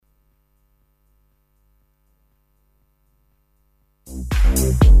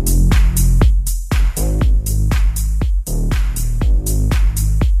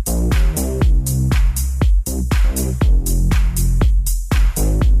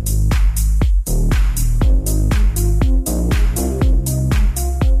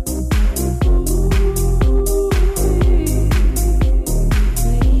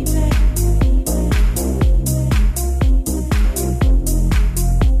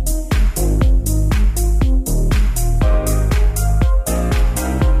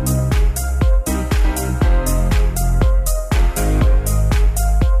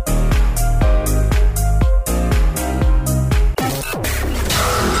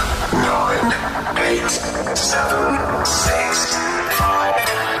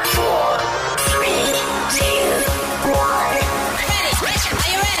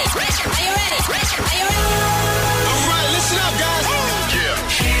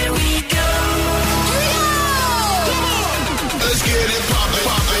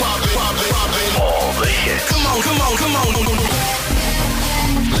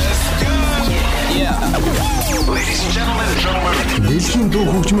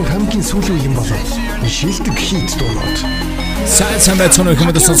Сайн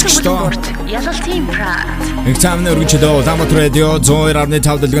хүмүүс сонсогчдоо. Yalaltiin praat. Insomnia өргөжлөө Ламбат радио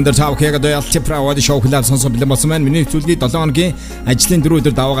 102.5 дэлгэндэр цаав хийгээд Yalaltiin praat шоу клуб сонсон бэлэн болсон маань. Миний зүйлний 7 хоногийн ажлын 4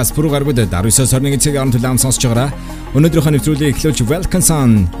 өдөр даваагаас пүрэв гаргууд 19-21 цагийн орон төлөм сонсож байгаараа. Өнөөдрийнхөө нэвтрүүлгийг эхлүүлж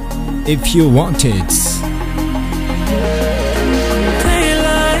Wilkinson If You Want It.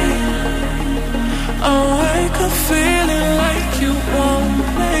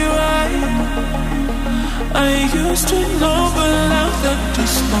 Used to know, but now that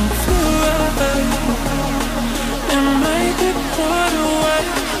this won't feel right. It might be put away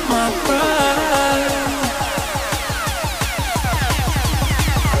my pride.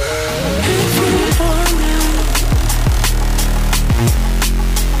 If you want it,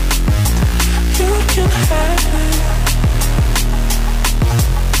 you can have it.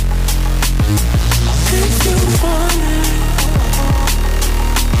 If you want it,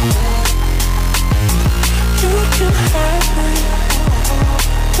 you can have it.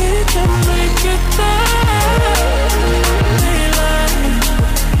 We can make it there. Daylight.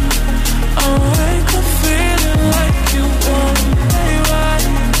 I wake up feeling like you want me right.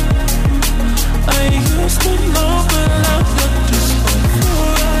 I used to know, but now that this won't feel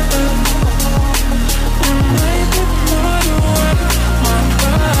right. It made me put away my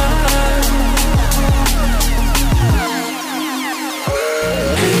pride.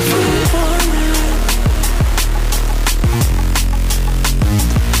 If you want it,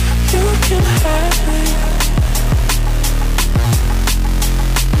 you can have it.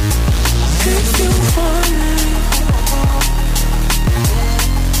 If you want it,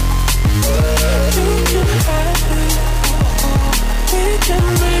 you can have it. We can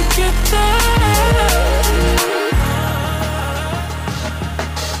make it there.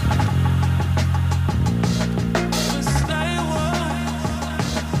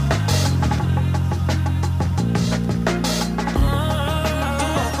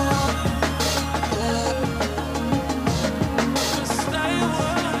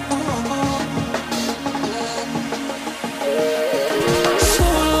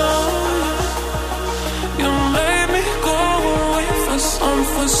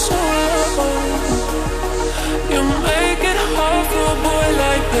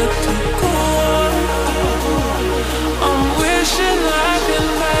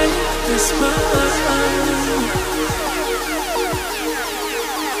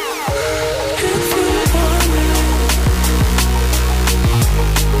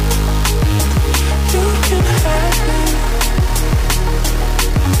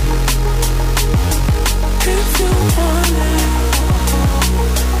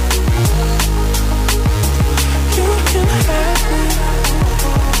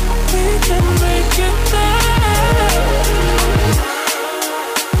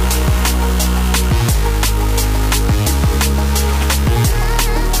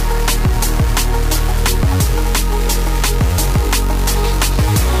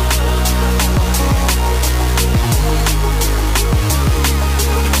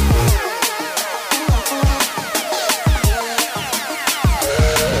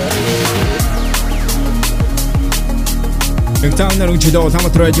 Insomnia өргөжлөө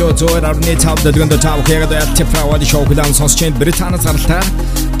Ламбат радио 102.5 дэлгэндэр цаав хийгээд Yalaltiin praat шоу клуб сонсож Британаас гаралтай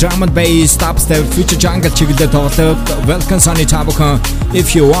drum and bass dubstep future jungle чиглэлээр тоглоод Wilkinson-ы цаавхан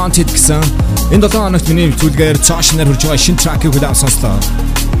If You Want It гэсэн энэ 7 хоногт миний зүйлгээр цаашнаар хурж байгаа шинэ тракийг хүлээн сонслоо.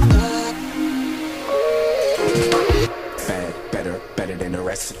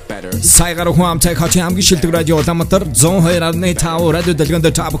 Сайгаар хуамтай хачи хамгийн шилдэг радио уламтар 102.5 радио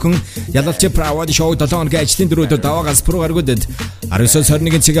дэлгэнд та бүхэн Yalaltiin Pravadi show 7 өдрийн ажлын дөрөвдөр даваагаас про гаргуудад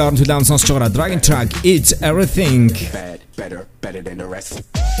 19-21 цагийн хооронд хүлээм сонсож байгаа Dragon Track It's Everything. Better than the rest.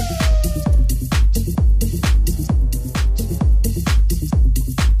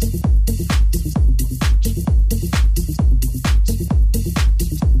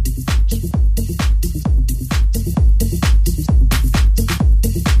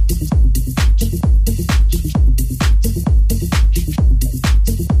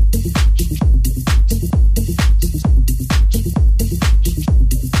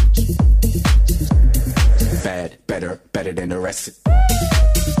 Better than the rest.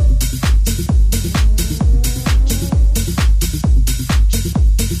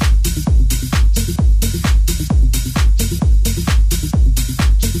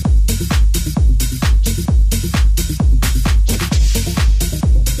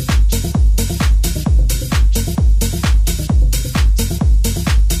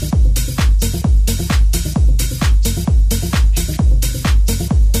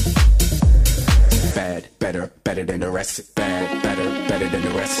 Better than the rest. Better than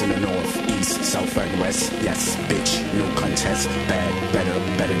the rest in the north, east, south and west. Yes, bitch, no contest. Better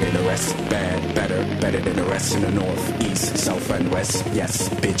than the rest. Better than the rest in the north, east, south and west. Yes,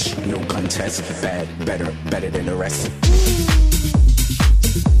 bitch, no contest. Better than the rest.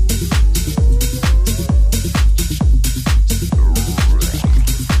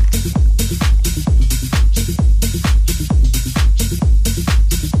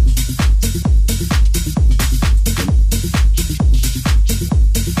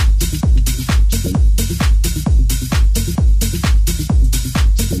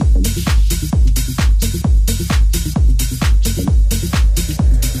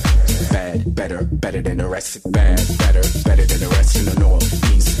 Better than the rest, better than the rest in the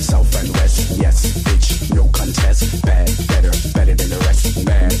north, east, south and west. Yes, bitch, no contest. Better than the rest,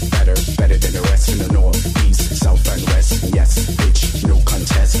 better than the rest in the north, east, south and west. Yes, bitch, no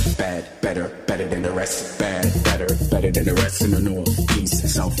contest. Better than the rest, better than the rest in the north, east,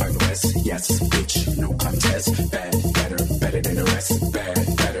 south and west. Yes, bitch, no contest. Better than the rest,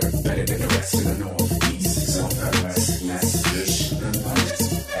 better than the rest in the north, east, south and west. Yes, bitch, no contest.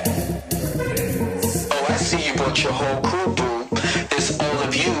 See you brought your whole crew, boo. There's all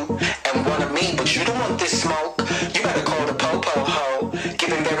of you and one of me, but you don't want this smoke. You better call the po-po ho.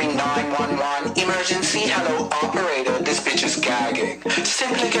 Giving very 911 emergency. Hello operator, this bitch is gagging,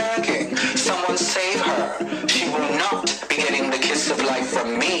 simply gagging. Someone save her. She will not be getting the kiss of life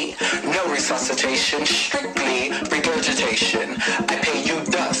from me. No resuscitation, strictly regurgitation. I pay you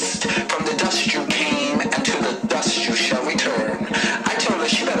dust. From the dust you came, and to the dust you shall return. I told her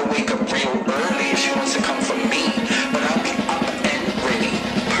she better wake up real early if she wants to come for me, but I'll be up and ready,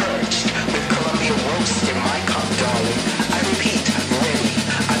 perched with Columbia roast in my cup, darling. I repeat, ready.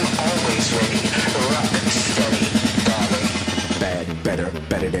 I'm always ready. Rock steady, darling.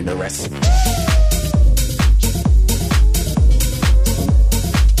 Better than the rest.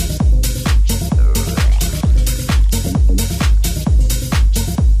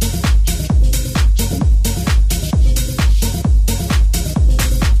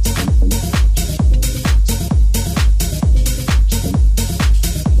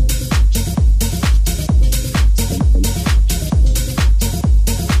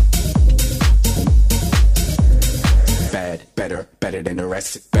 Better than the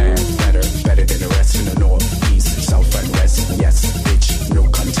rest, better than the rest in the north, east, south and west. Yes, bitch, no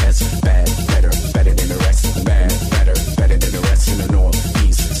contest. Better than the rest, better than the rest in the north,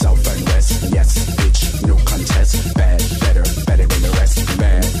 east, south and west. Yes, bitch, no contest. Better than the rest,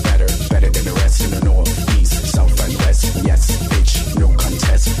 better than the rest in the north, east, south and west. Yes, bitch, no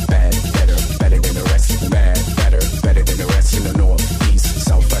contest. Better than the rest, better than the rest in the north, east,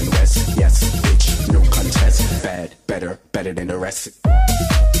 south and west. Yes, bitch, no contest. Better than the rest.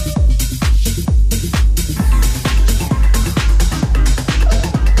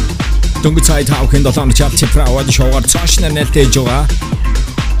 Дөнгөж цайд хавхын 7 Yalaltiin Pravadi show-аар цаашнаар нэлтэж байгаа.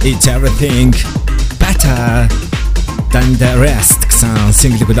 It's Everything Better than the rest гэсэн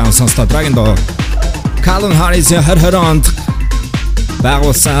single хүлээн сонслоо. Dragon Dog Calvin Harris хөрхөрөнд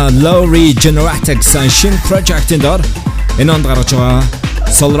байгуулсан Low Regenerator гэсэн шинэ project-ийн дор энэ онд гарч байгаа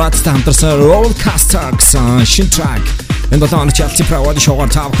Solardo хамтарсан Rollercoaster гэсэн шинэ track. Энэ 7 Yalaltiin Pravadi show-аар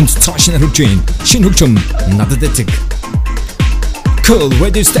таавахын цаашнаар хүрж байна. Шинэ хөгжим надад дэцэг. Cool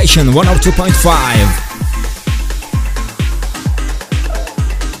Radio Station 102.5.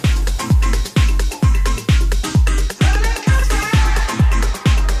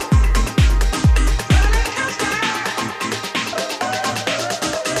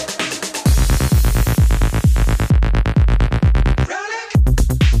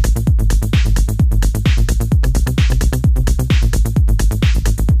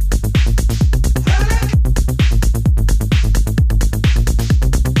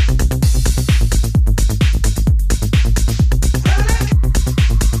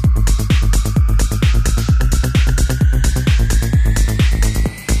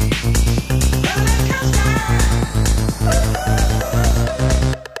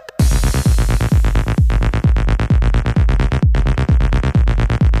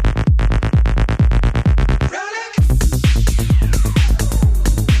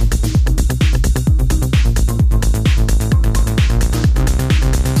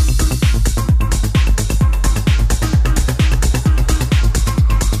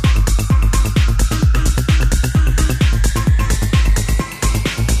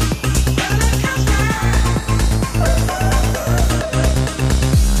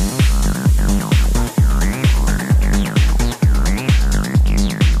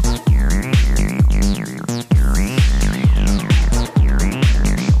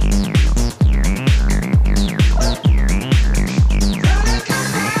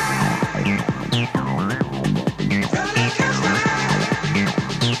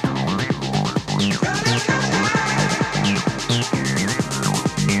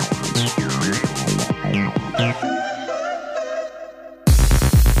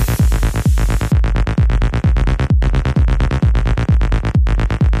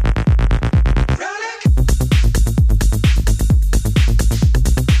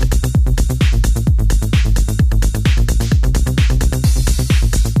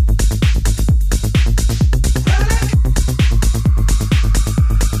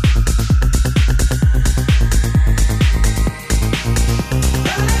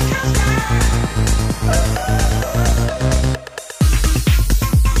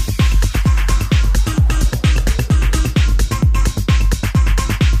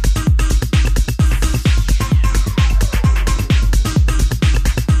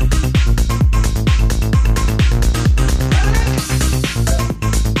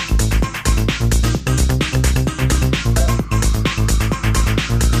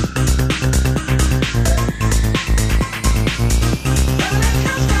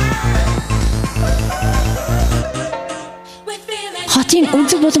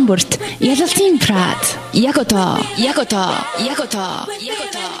 өнцөг болон бүрт Yalaltiin Prad. Яг одоо.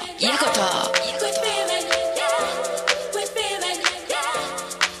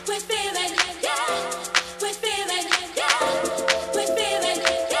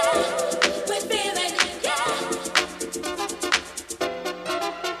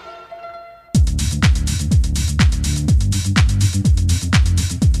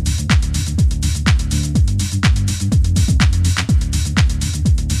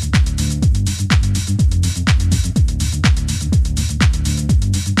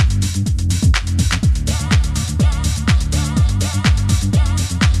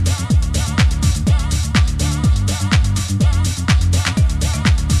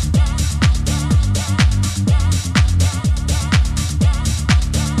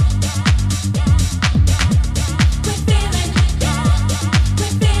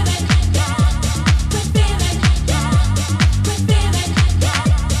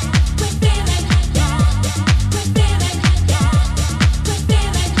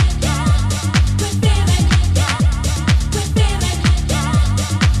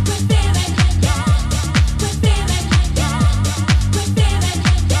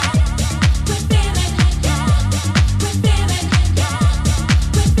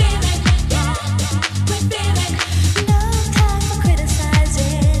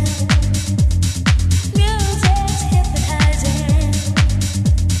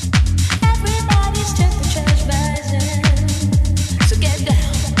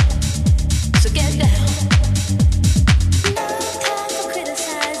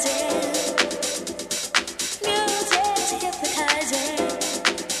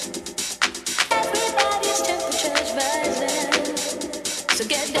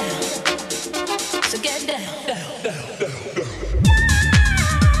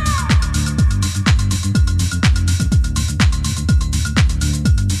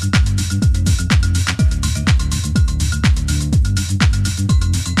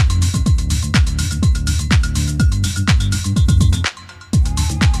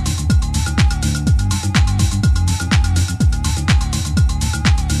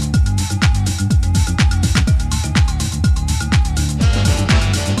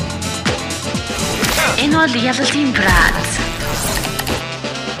 Yalaltiin Prad.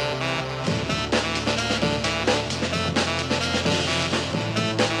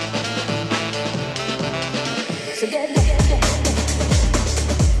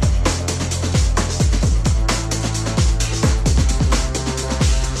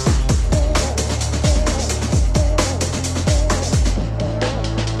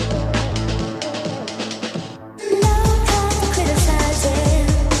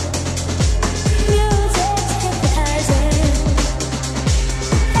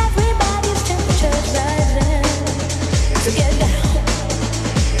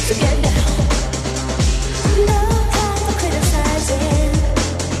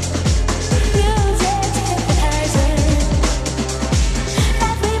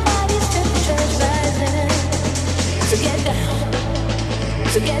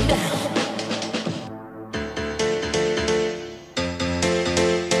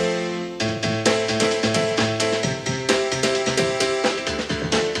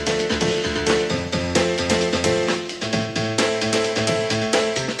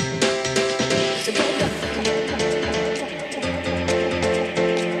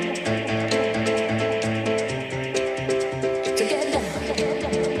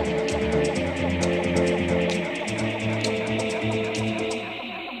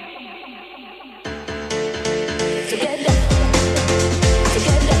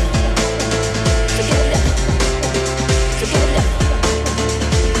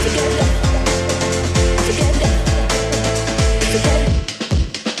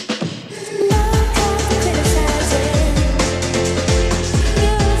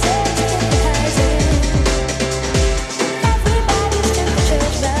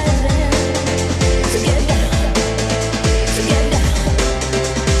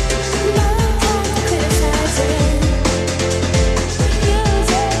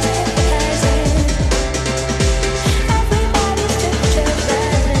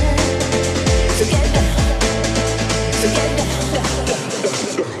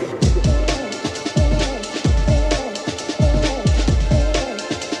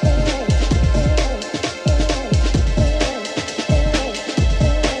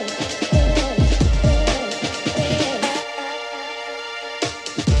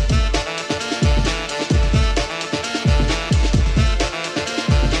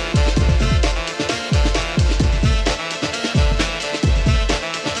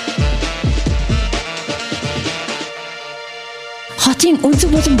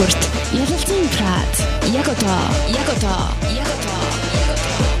 өнцөг болон бүрт Yalaltiin Prat. Яг одоо.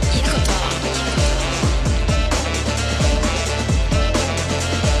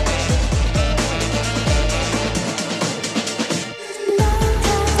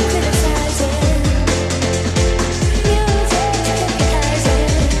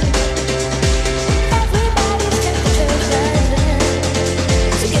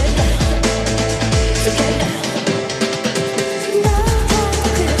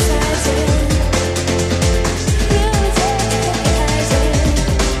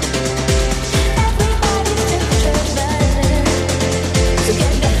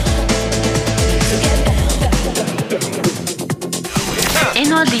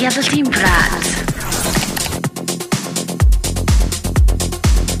 Yalaltiin Prat.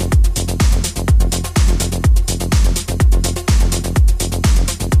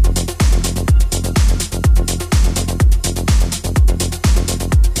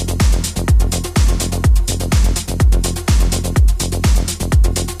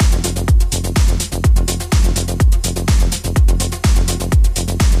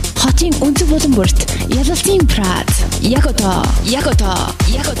 Хотын өнцөг болон бүрт Yalaltiin Prat. Яг одоо.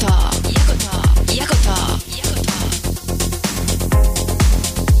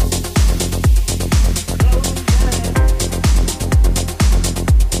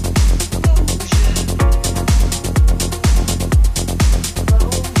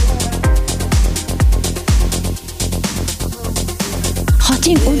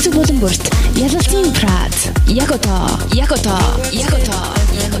 Хотын өнцөг болон бүрт Yalaltiin Prat. Яг одоо.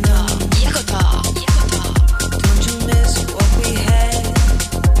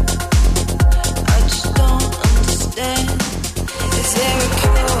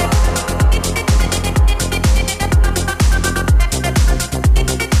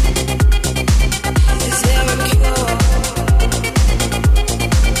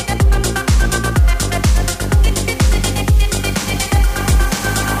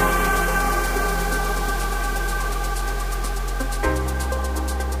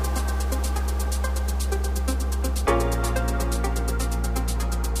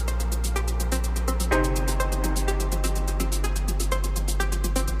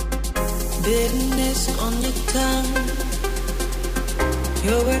 Bitterness on your tongue,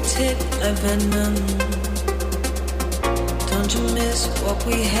 your words hit like venom. Don't you miss what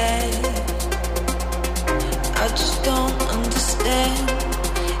we had? I just don't understand.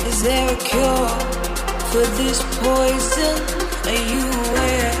 Is there a cure for this poison? Are you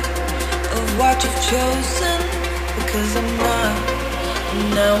aware of what you've chosen? Because I'm not, and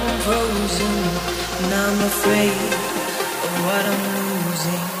now I'm frozen, and I'm afraid of what I'm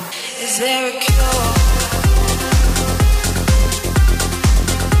losing. Is there a cure?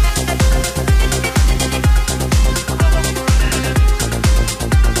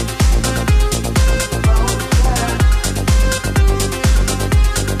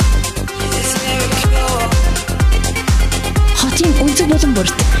 Хотын өнцөг болон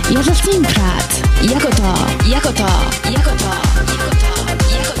бүрт Yalaltiin Prat. Яг одоо.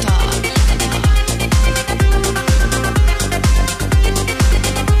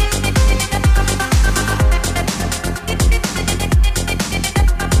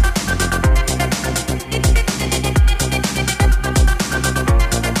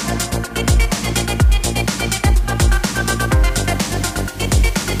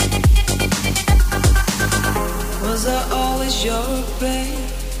 Was I always your babe?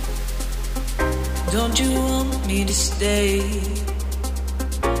 Don't you want me to stay?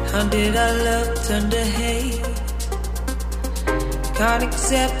 How did our love turn to hate? Can't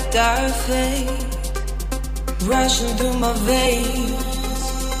accept our fate, rushing through my veins.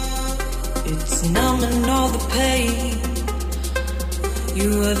 It's numbing all the pain. You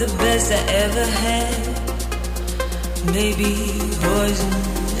were the best I ever had. Maybe poison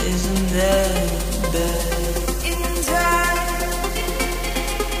isn't that bad.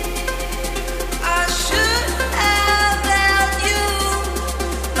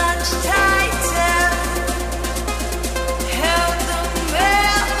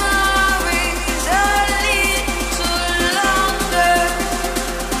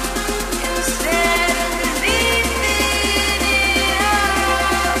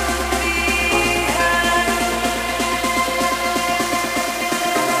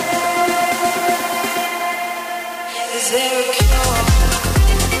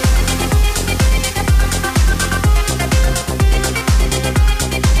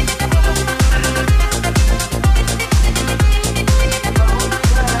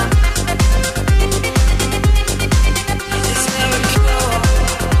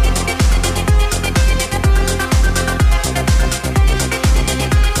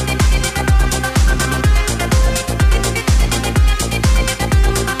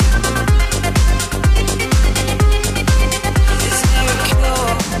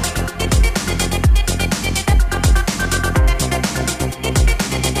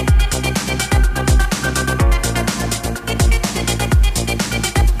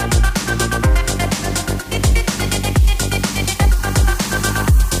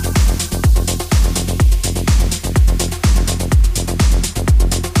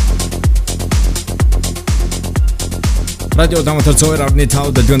 Radio Amateur Zoer arны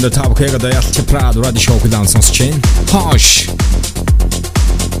тав дэлгэнд тав хэгэд ялч прад радио шоу дан сонсч байна. H.O.S.H.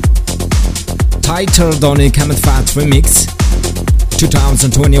 Titled on a CamelPhat remix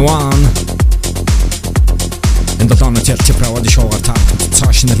 2021. And the Donna Tell Caprio the show are tapped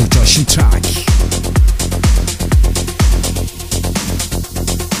Sasha and the Josh track.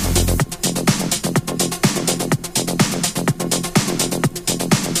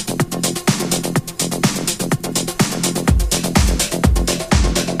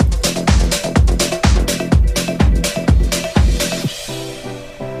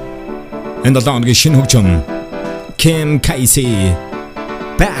 And the Donna Shin Hochum Kim Kaey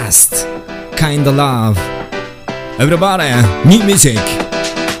Best Kinda Love. Everybody, new music.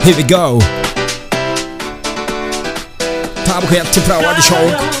 Here we go. Тав хаяг Caprio the show.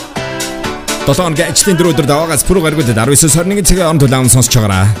 Дотоон гэжтэн дөрөдөр даваагаас пүр гаргуудад 19-21 цагийн он тулаан сонсож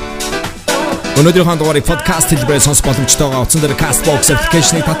байгаарай. Өнөөдрийн дугаарыг подкаст хэлбэрээр сонсох боломжтойгоо утсан дээр Castbox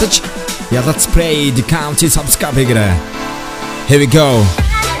application-ыг татаж Yalalt Spray County subscribe хийгээрэй. Here we go.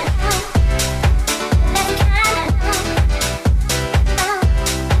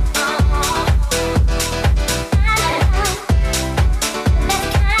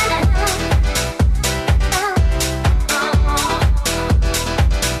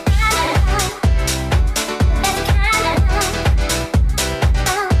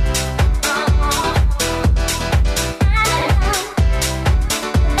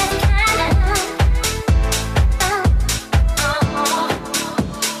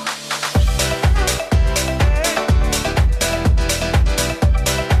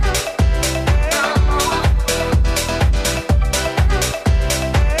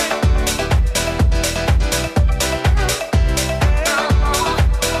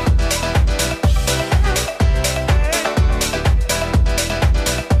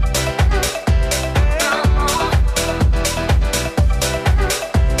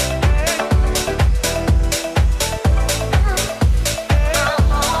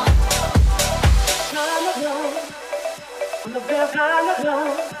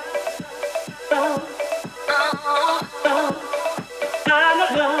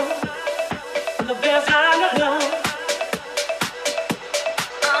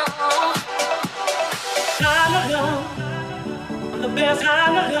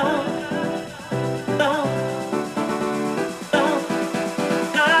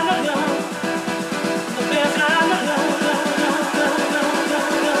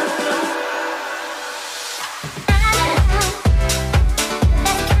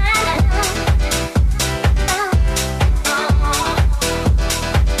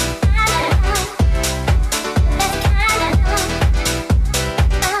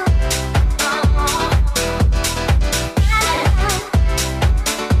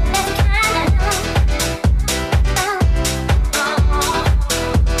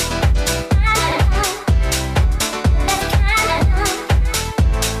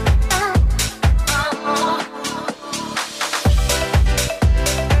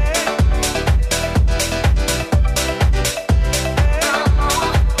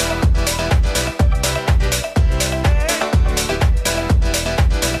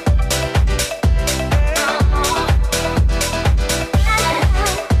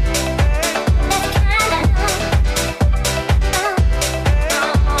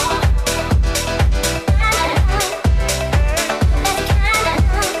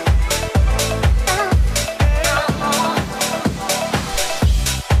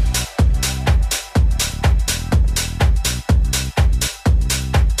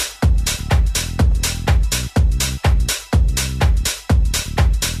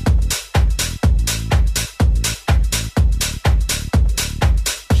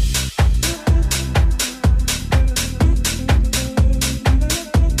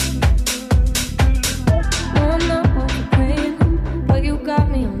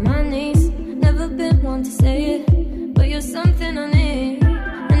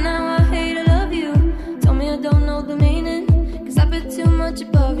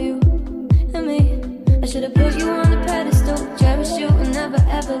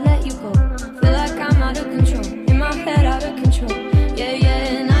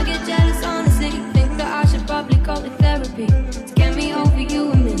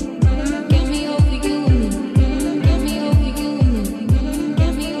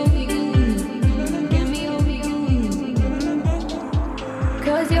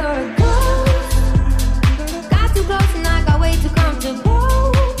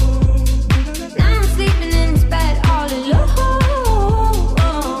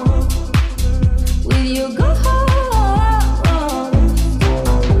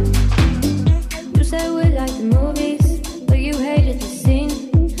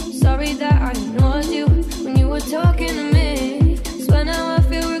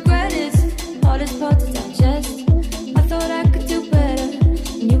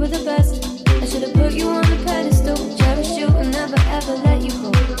 and you were the best. I should have put you on the pedestal, cherished you and never ever let you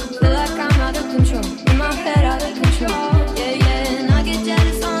go. Feel like I'm out of control, in my head out of control. Yeah, yeah, and I get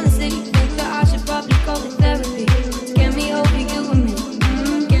jealous honestly. Think that I should probably go to therapy to get me over you and me.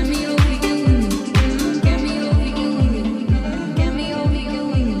 Get me over you and me. Get me over you and me. Get me over you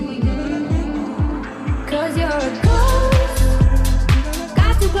and me. 'Cause you're a ghost.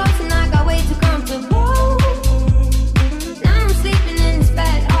 Got too close and I got way too comfortable. Now I'm sleeping in this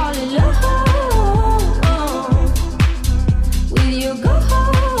bed all alone. Will you go home?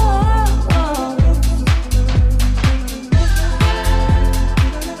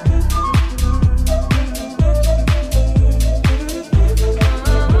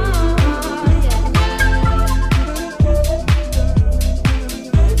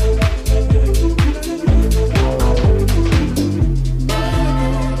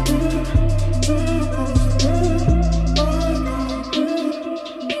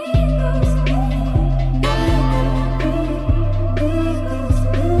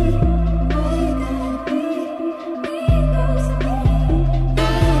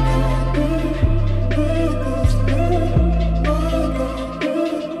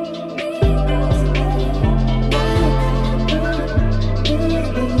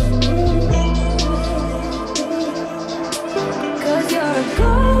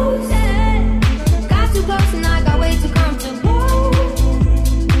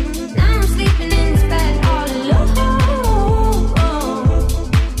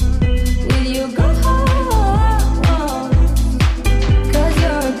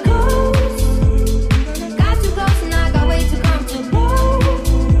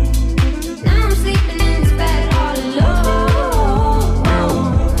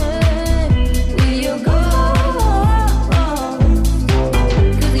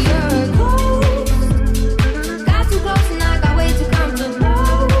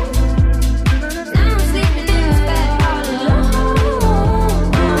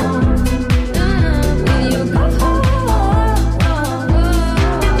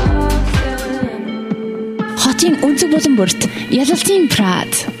 Болон бүрт Yalaltiin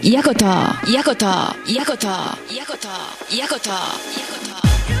Prad. Яг одоо.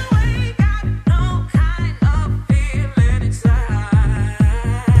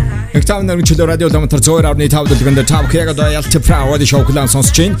 Camden чөлөө радио дамтар 102.5 дэлгэнд тав яг одоо Yalaltiin Prad шоуклан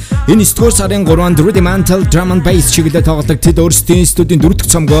сонсож байна. Энэ 9 сарын 3-нд Rudimental Drum and Bass чиглэлээр тоглодог тэд өөрсдийн студийн 4 дахь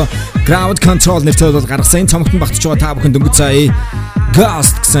цомгоо Crowd Control нэртэй бол гаргасан. Энэ цомогт багтж байгаа та бүхэн дөнгөж сая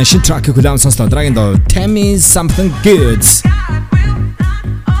Ghost гэсэн шинэ тракийг хүлээн сонслоо. Дараагийн доо Tell Me Something Good.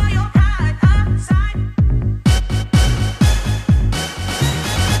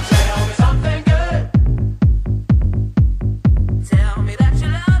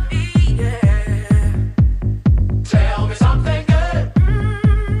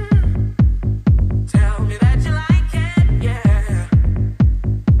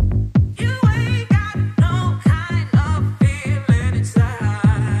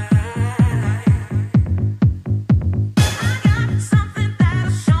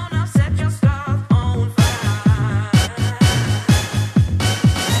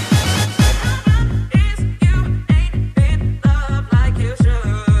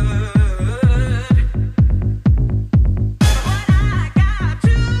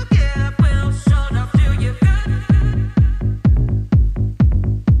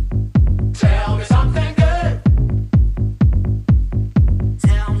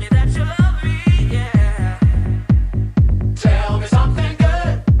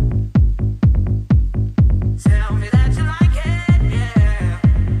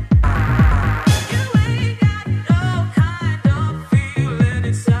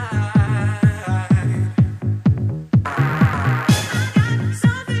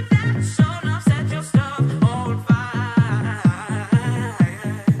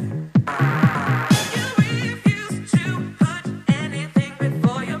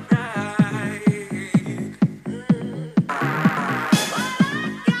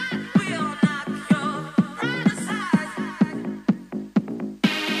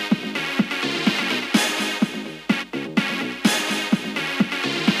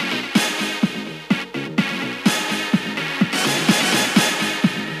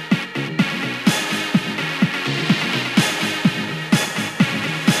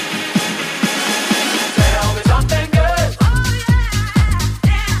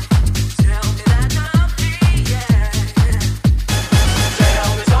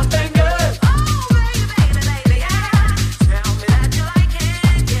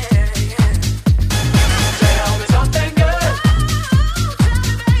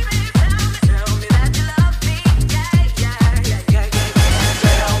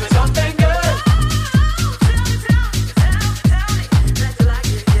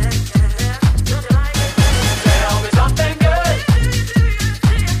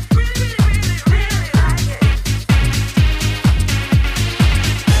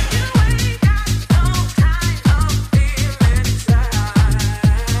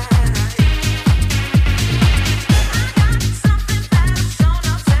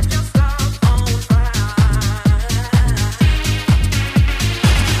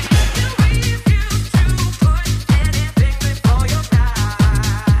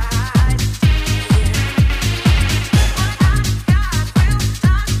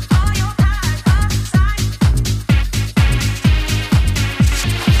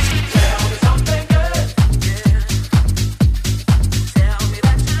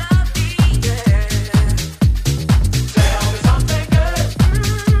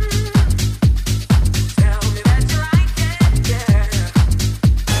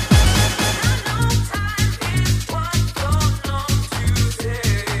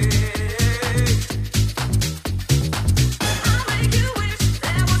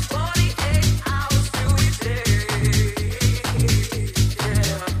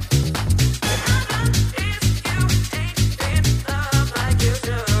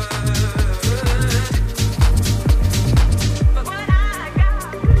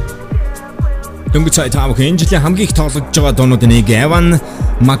 Дөнгөж сая таавах энэ жилийн хамгийн их тоглогдож байгаа дуунуудын нэг Ewan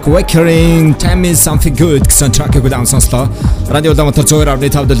McVicar-ийн Tell Me Something Good гэсэн track-ийг удаан сонслоо. Радио Улаанбаатар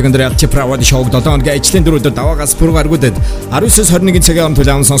 102.5 дэлгэндэр Caprio шоуг 7 өдрийн ажлын дөрөвдөр даваагаас пүрэг аргуудад 19-21 цагийн хооронд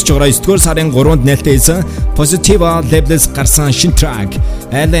удаан сонсож байгаа 9-р сарын 3-нд нээлттэй хийсэн Positive Labels гарсан шинэ track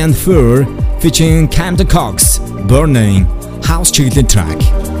Alien Fur featuring Camden Burning House чиглэлийн track.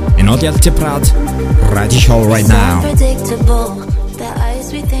 Энэ бол Caprio Radio Show right now. The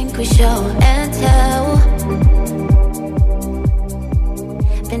eyes we think we show and tell.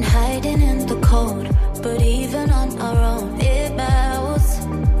 Been hiding in the cold, but even on our own it bows.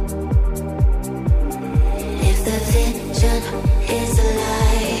 If the vision is a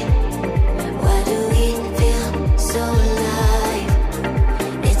lie, why do we feel so alive?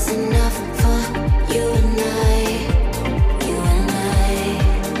 It's enough for you and I, you and I.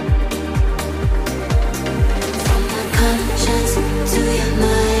 From my conscience to your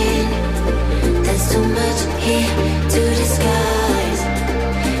mind, there's too much here to disguise.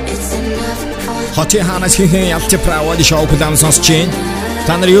 It's enough for Хотын ханаас хийхэн ялт правади шоу удаан сонсож байна.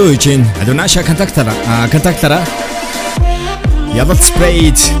 Та нар юу хийж байна? Адунаша контактлаараа Yalalt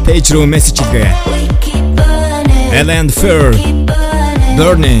page руу мессеж хийгээ. Alien Fur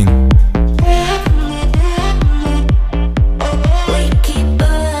Burning.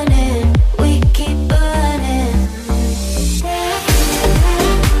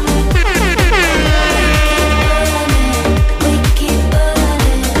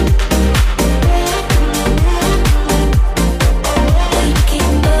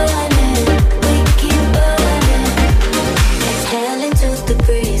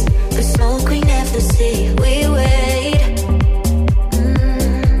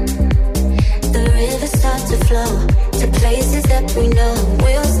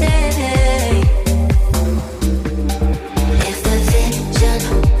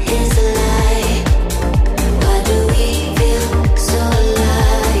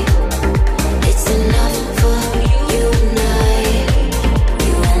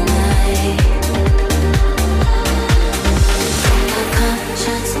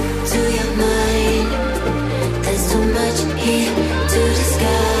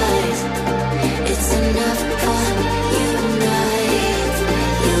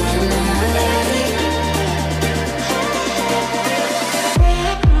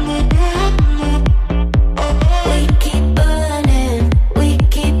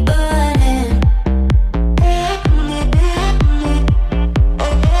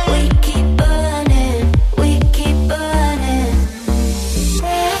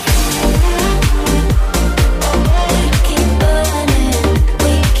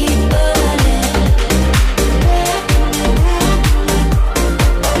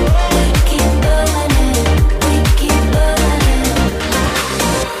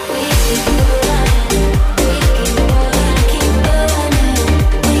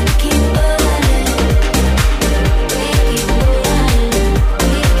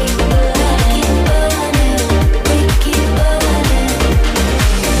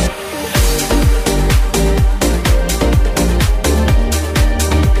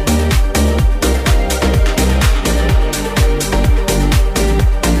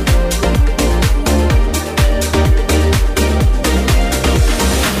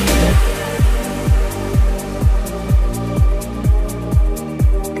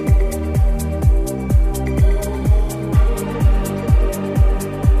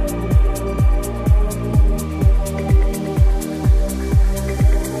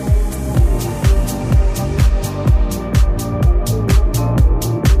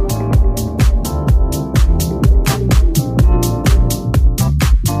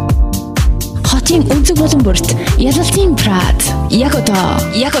 Үнцэг болон бүрт Yalaltiin Prad. Ягото.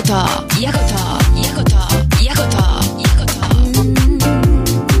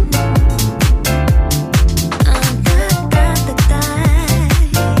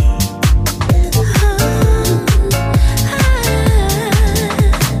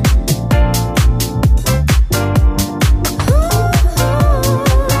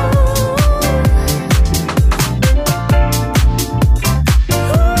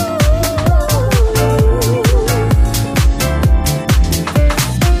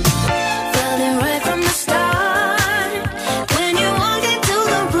 the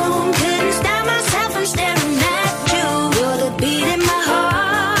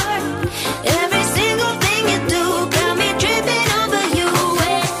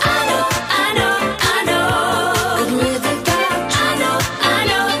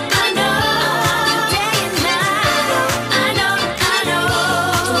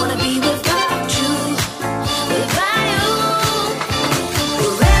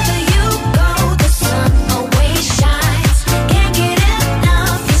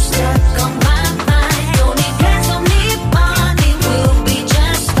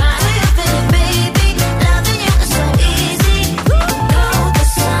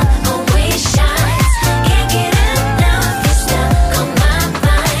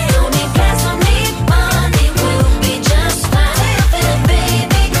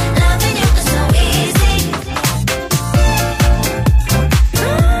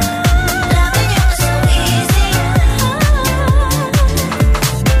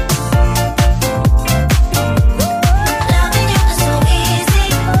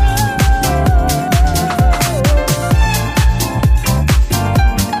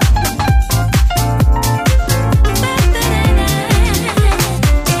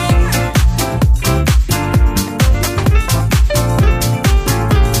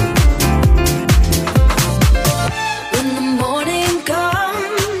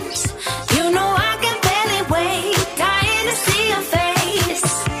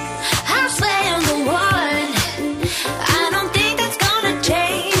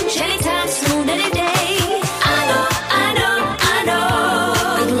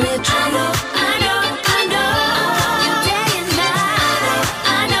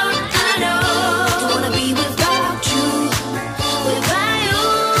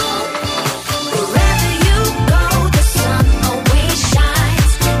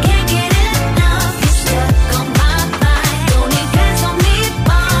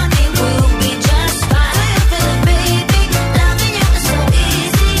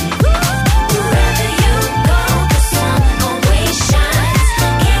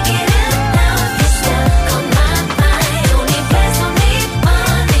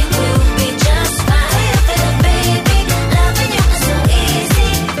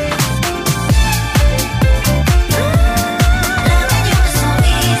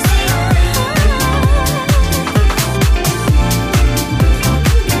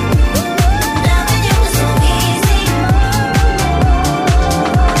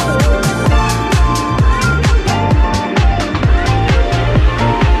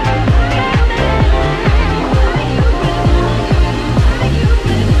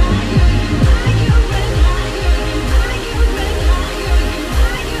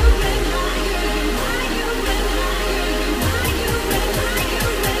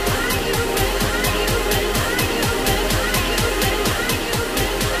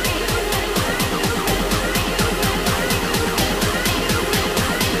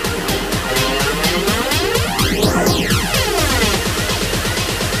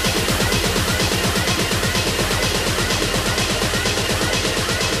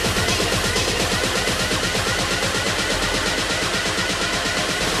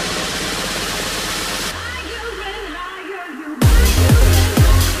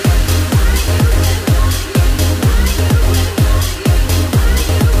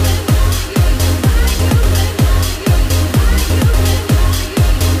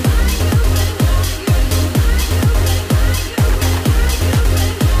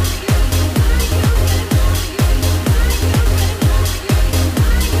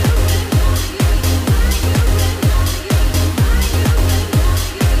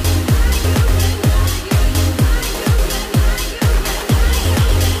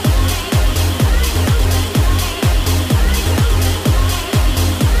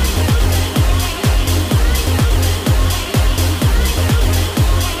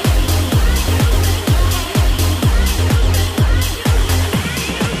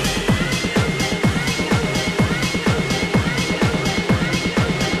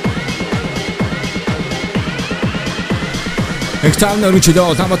External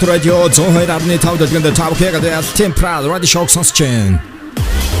Rudimental Tamat Radio 102.5 дэлгэнд та бүхэнд Yalaltiin Proud Radio Show сонсож байна.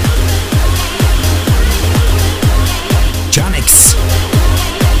 Genix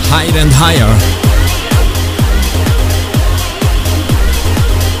Higher and Higher.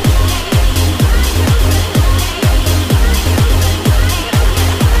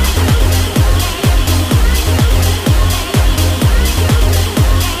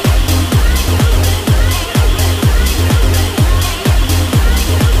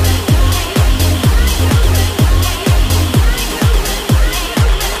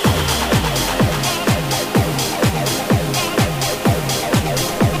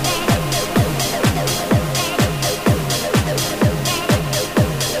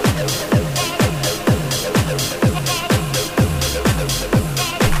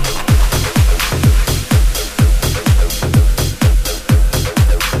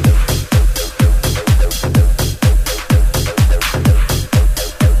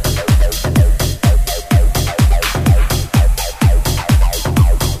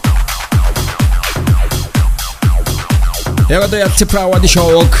 Яг Yalaltiin Proud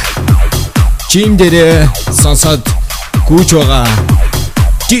Show Jim дээр сонсоод гүйж байгаа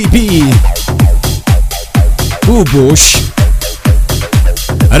DB Бууш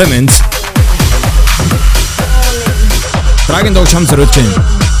Element Dragon Dog чам зориулж байна.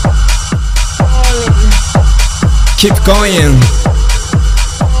 Keep going.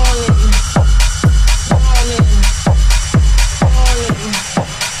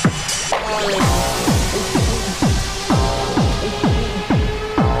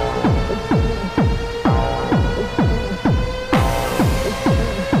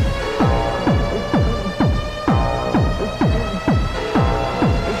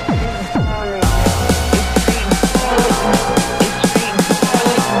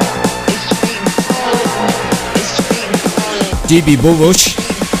 DB Бууш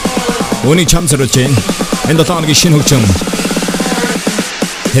Өний чам зориулж байна. Энэ 7 хоногийн шинэ хөгжим.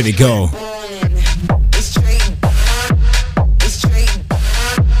 Here we go.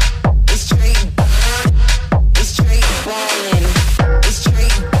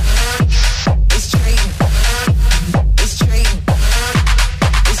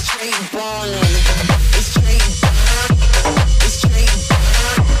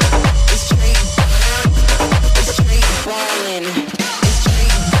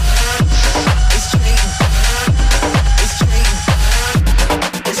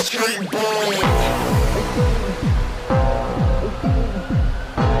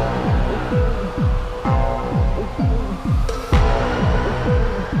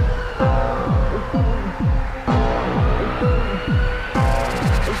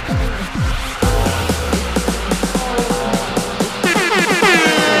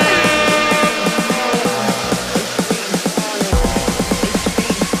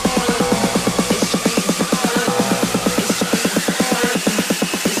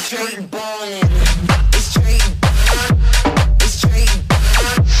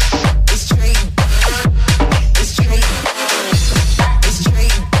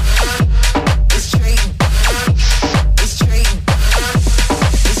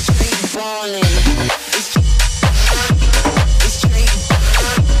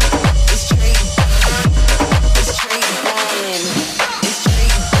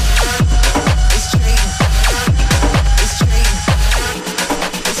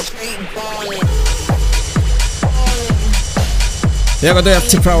 Яг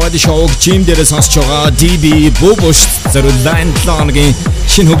Yalaltiin Proud Show Jim дээр сонсож байгаа DB Бууш зөвлөн лонгийн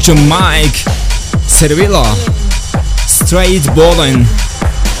шинэ хөгжим Mike Cervello Straight Ballin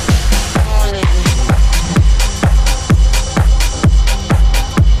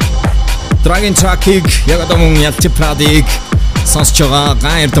Dragon Track-ийг яг мөн Yalaltiin Proud-ийг сонсож байгаа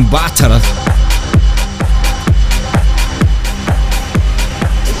гайрдан баатар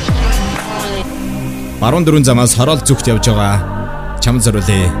Баруун дөрвөн замаас хороол зүгт явж байгаа чам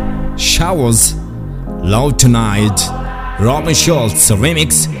зориулъя. SHOUSE Love Tonight Schulz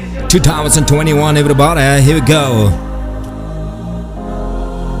Remix 2021 everybody. Here we go.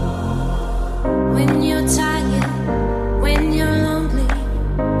 When you're tired, when you're lonely,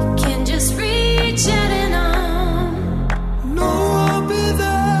 you can just reach out and on. No, I'll be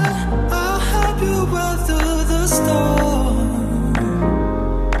there. I'll help you weather the storm.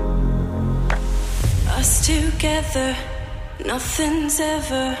 Us together, nothing's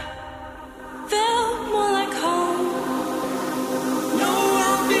ever felt more like home. No,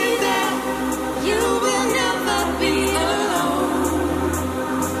 I'll be there. You will never be alone.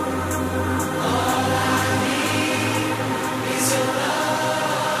 All I need is your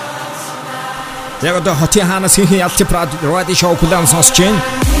love tonight. Яг одоо хотын хаанаас хийх Yalaltiin radio show хүлээн сонсож байна.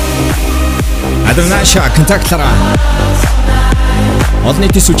 Адонаша контактлаараа Олны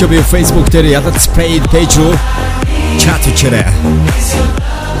төсөвчөө Facebook дээр Yalalт Spray page руу чат хийрээ.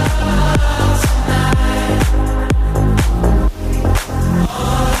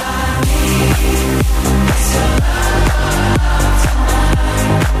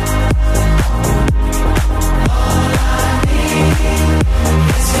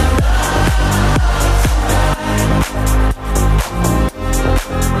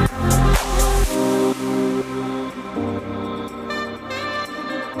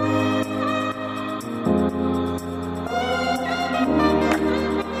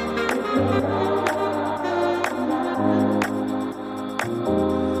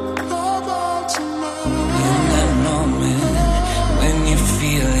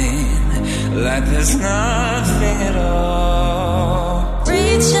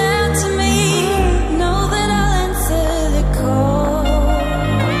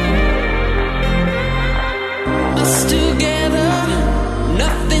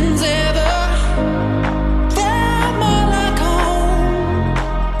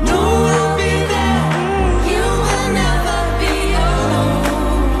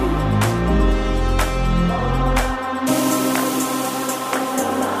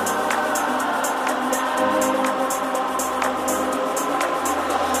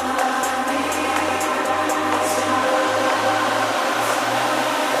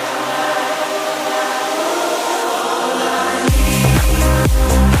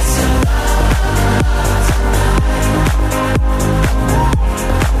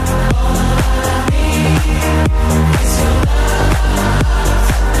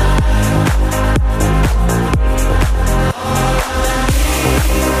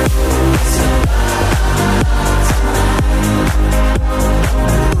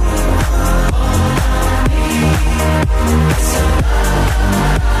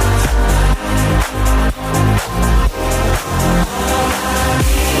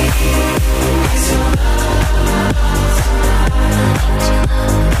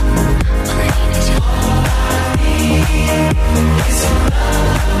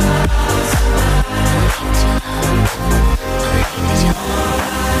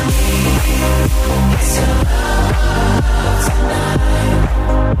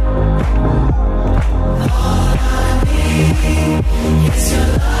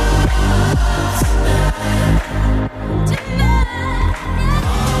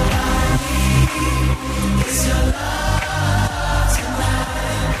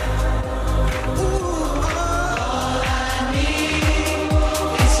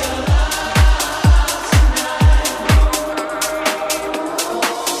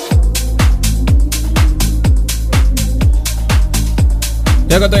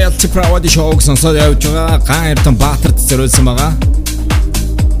 Яг одоо Yalaltiin radio show сонсоод явж байгаа Ган Эрдэнэ Баатарт зориулсан байгаа.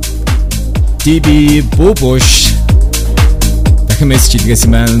 DB Бобош дахин мессеж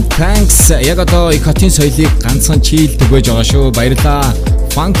илгээсэн байна. Thanks. Яг одоо их хотын соёлыг ганцхан чийлдэг байж байгаа шүү. Баярлалаа.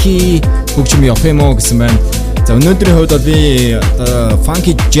 Funky хөгжим явах юм уу гэсэн байна. За өнөөдрийн хувьд бол би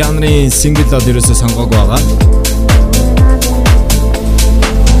funky genre-ийн single бол ерөөсөө сонгоогүй байгаа.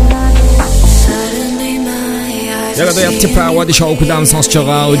 Яг одоо Yalaltiin radio show хүлээн сонсож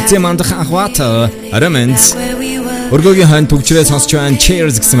байгаа үлзээ мандах ахват Rudimental өргөгийн хань төгжрээ сонсож байна.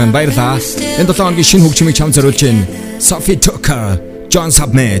 Cheers гэсэн байна. Баярлалаа. Энэ 7 хоногийн шинэ хөгжмийг чамд зориулж байна. Sophie Tucker, John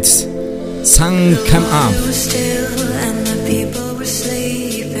Submit, Sun Come Up.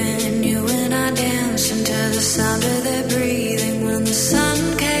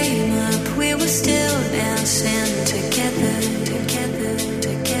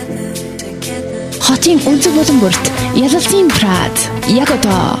 Хотын өнцөг болон бүрт Yalaltiin Prad. Яг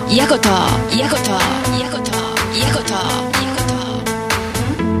одоо.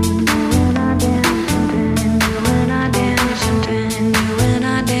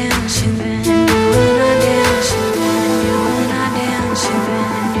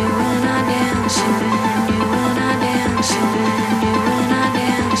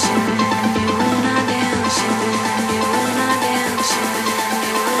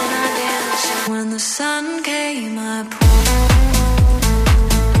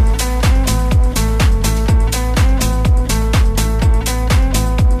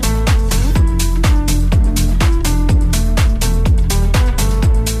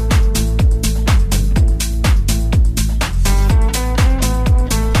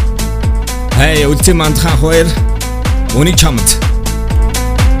 Hey, үлзээ мандхан хоёр үнийг чамд.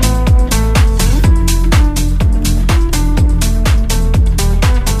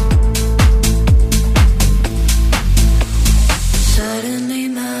 Suddenly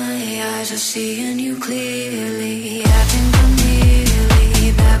my eyes are seeing you clearly. I think I'm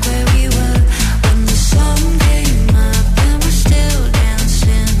nearly back where we were when the sun came up and we're still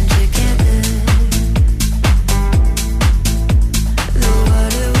dancing together. The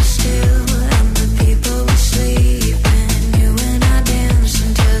water was still and the people were sleeping. You and I danced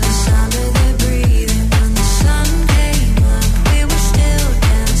until the sound of their breathing. When the sun came up, we were still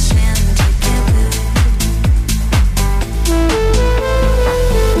dancing together.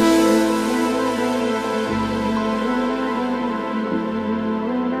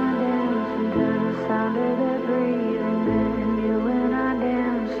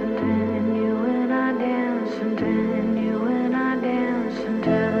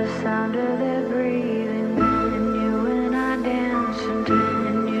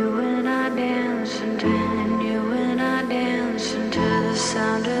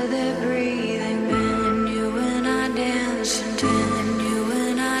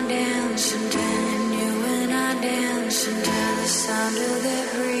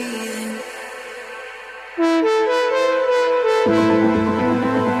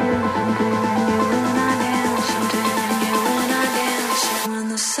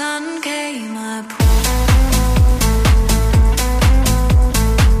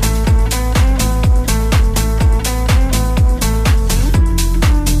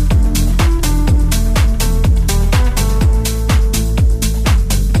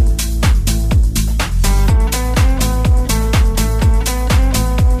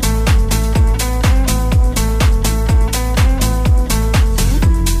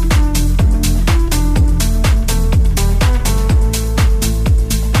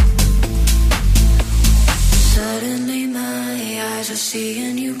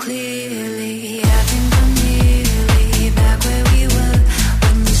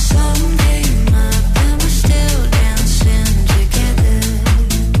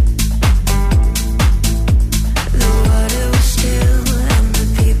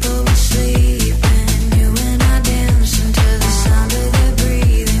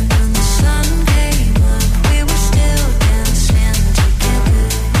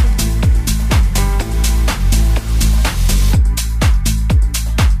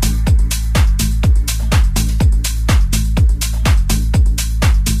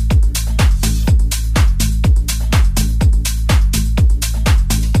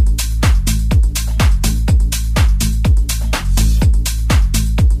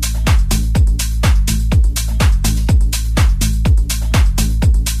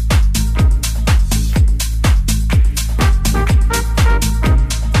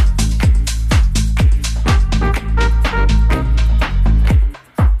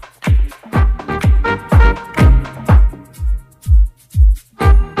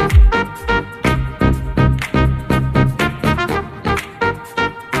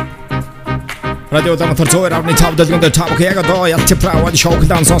 Radio Damatар зөөр авны 5 дэлгэнд тавх яг одоо ялт правад шоуг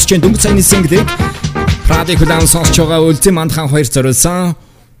дан сонсч дүнг цайны сингдэг. Радио хүлээн сонсч байгаа үлзий мандхан хоёр зориулсан.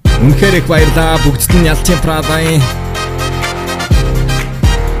 Үнэхээр их баярлалаа бүгдд нь ялт правадын.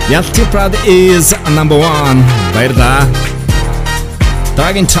 Ялт правад is number 1. Баярлалаа.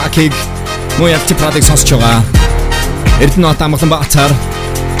 Дагийн тракиг муу ялт правадыг сонсч байгаа. Эрдэнэ хот амглан баатар.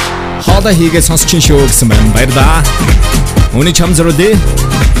 Хоолой хийгээ сонсч шүү гэсэн байна. Баярлалаа. Үний чам зөрүүдээ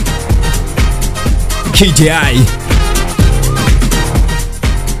KTI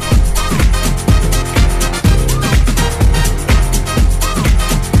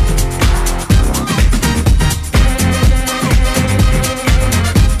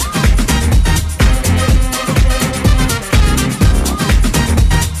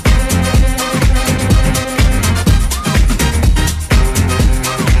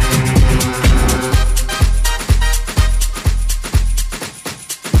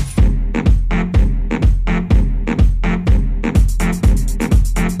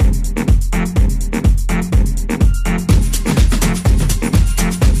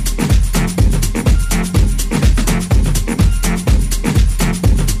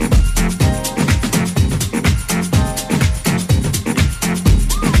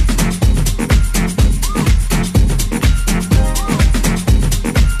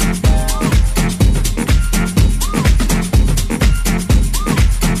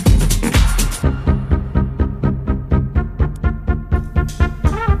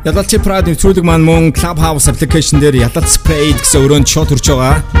Yalaltiin Pride нэвтрүүлэг маань мөн Clubhouse application дээр Yalalt Spray гэсэн өрөөнд шууд хүрч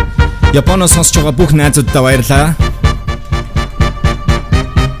байгаа. Японоос сонсож байгаа бүх найзуудаа баярлалаа.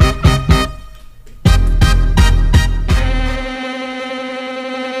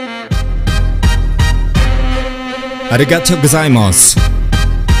 Arigatou gozaimasu.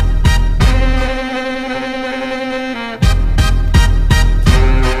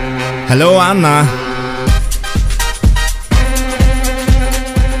 Hello Anna.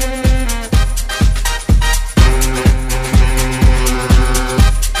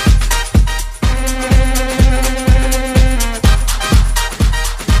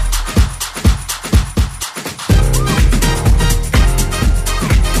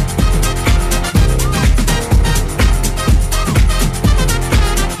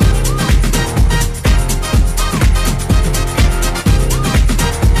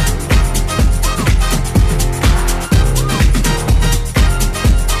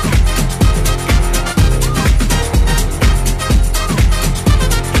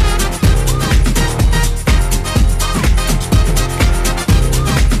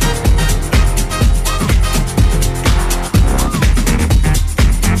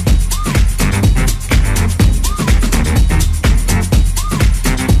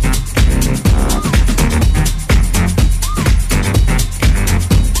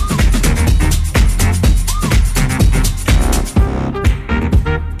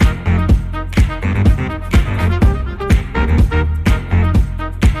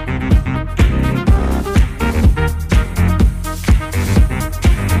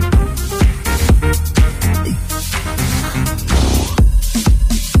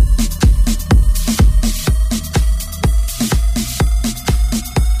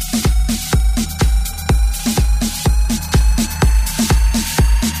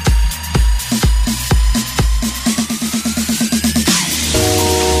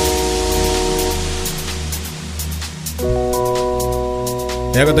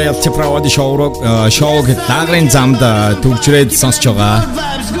 Яг одоо ялцсан правад шоуг дагрын замд төгжрээд сонсож байгаа.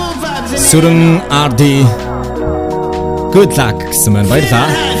 Сүрэн RD Good luck гэсэн байна. Баярлалаа.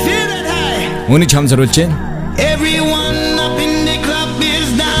 Үүнийг чам зориулж байна.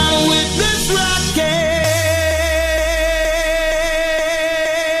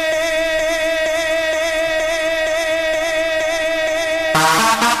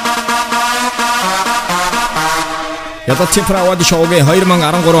 Yalaltiin правад шоугийн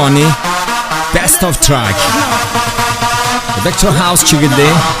 2013 оны Best of Track. Electro House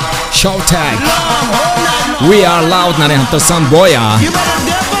чиглэлээ Showtek We Are Loud нарын хамтарсан Booyah.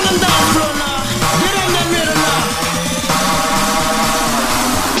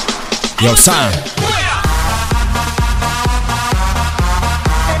 Yo son.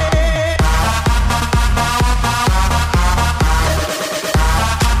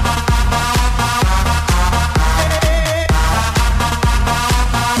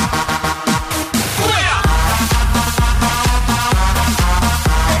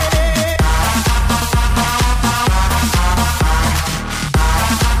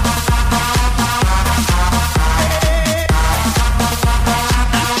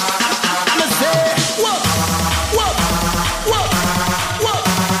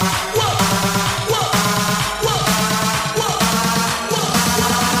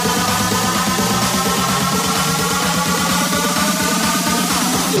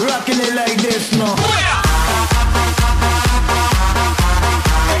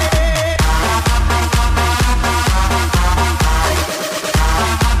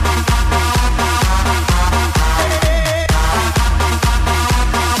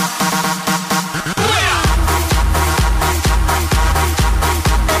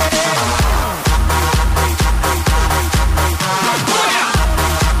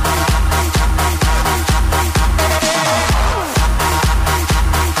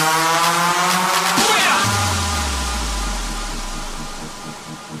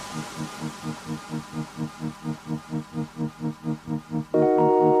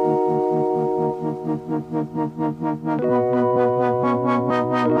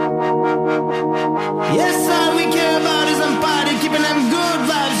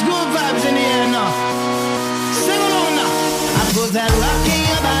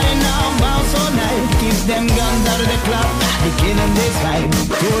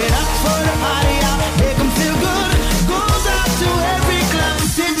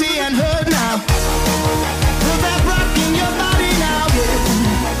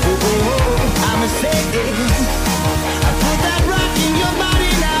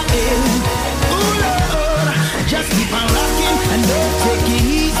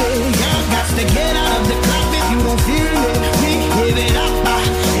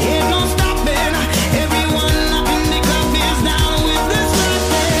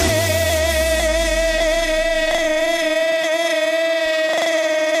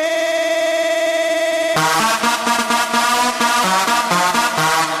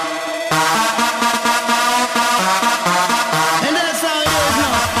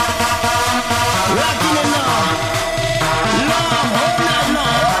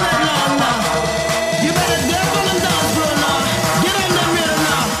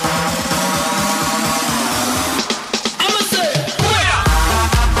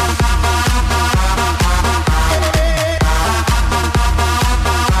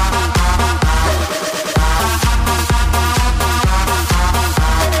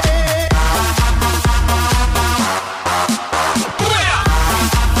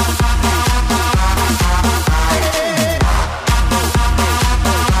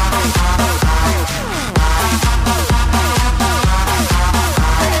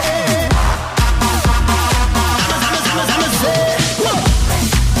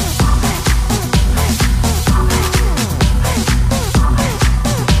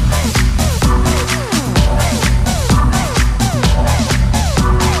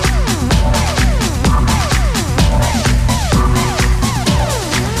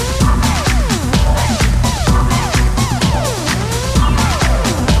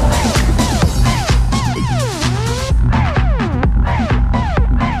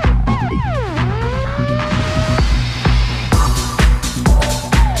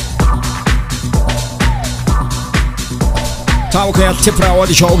 Тавхай Типраавад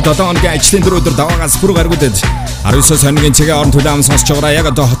шоуг 7 өдрийн ажлын өдөр даваагаас бүр гаргуудад 19-с хоногийн цагийн орон төлөм сонсож байгаа.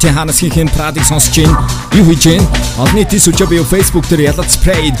 Яг одоо хотын ханаас хийх прадыг сонсож байна. Юу хийж байна? Олонний төсөвч би Facebook дээр Yalalt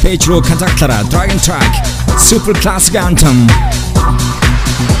Spray page руу контактлаарай. Dragon Track Super Classic Anthem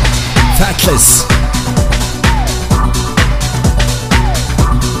Faithless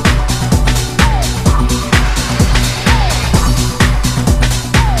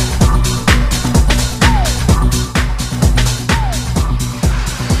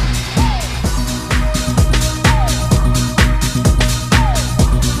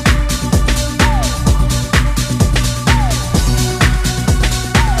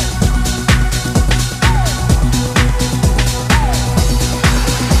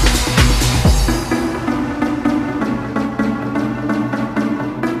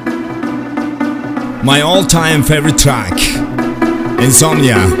My all-time favorite track,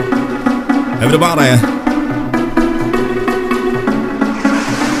 Insomnia. Everybody,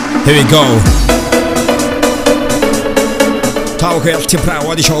 here we go. Тавхай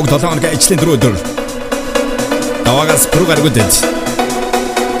Типраавад шоуг 7 өдрийн ажлын өдөр. Даваагаас бүр гаргуудад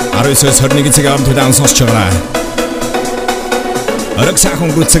 19-с 21 цагийн орон төлөм сонсож байгаа. Орог сайхан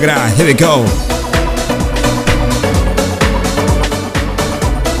өнгөрцгөраа. Here we go.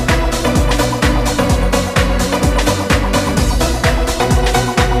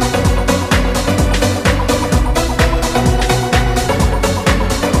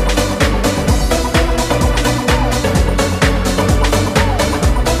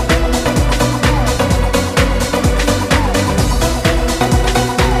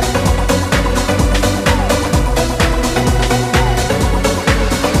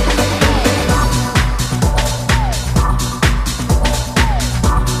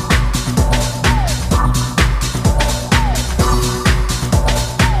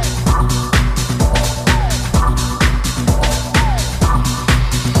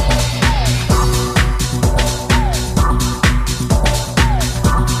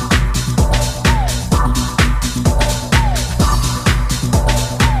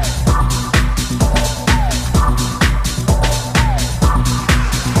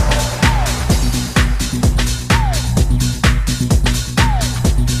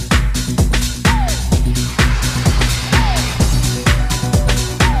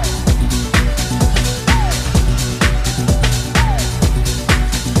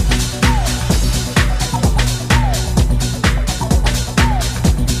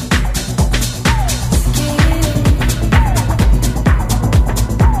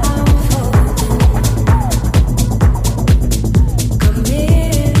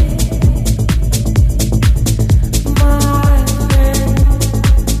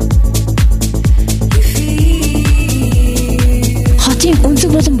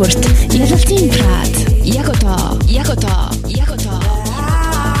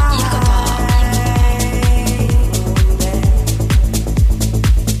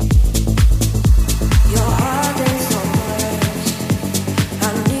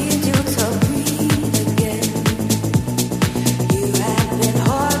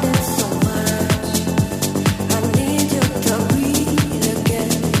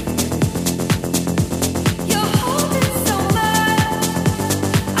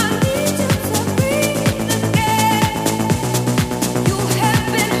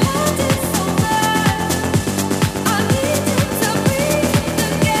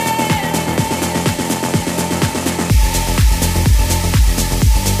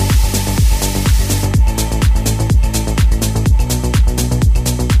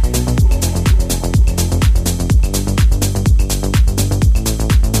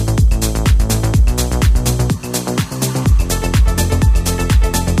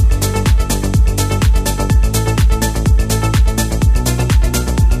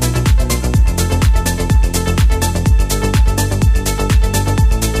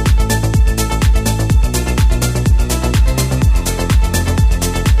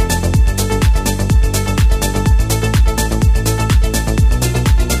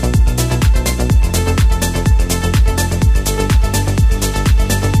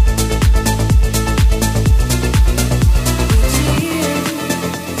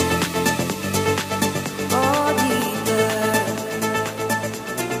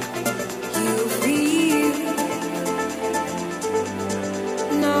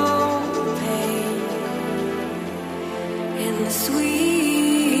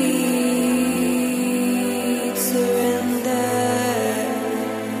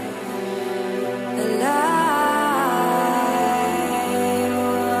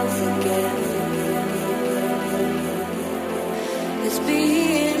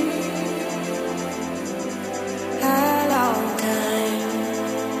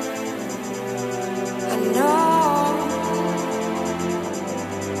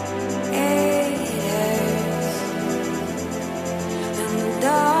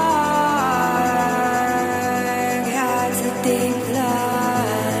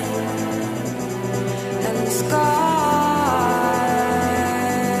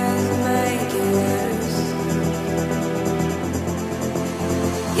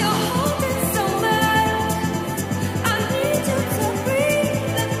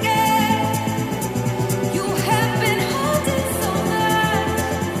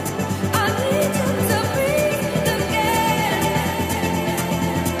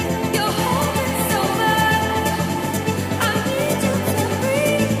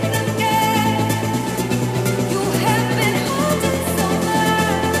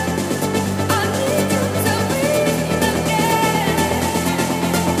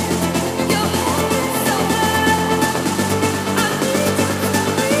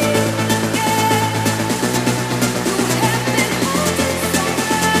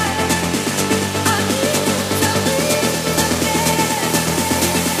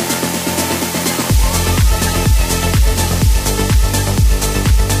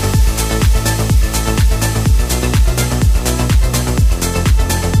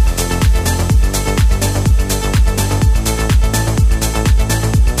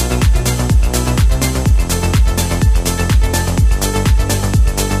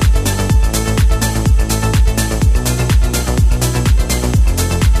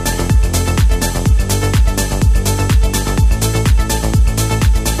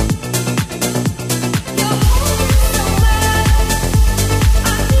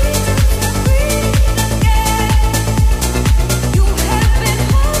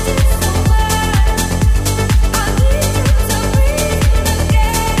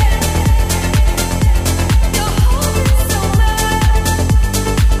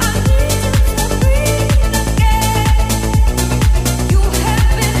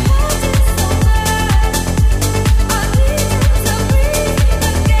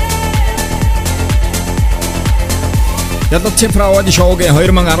 Yalaltiin Pravadi Showгийн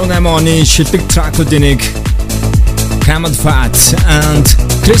 2018 оны шилдэг тракуудын нэг CamelPhat and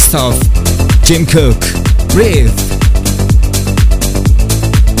Cristoph, Cooke, Breathe.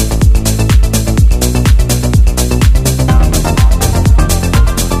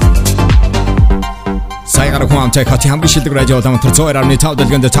 Сайгаар хуамтай хати хамгийн шилдэг радио дамтар 102.5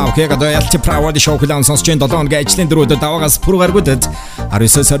 дэлгэнд тавхыг одоо Yalaltiin Pravadi Show хүлээн сонсч энэ 7 өдрийн ажлын дөрөвдөд даваагаас пүргааргуудад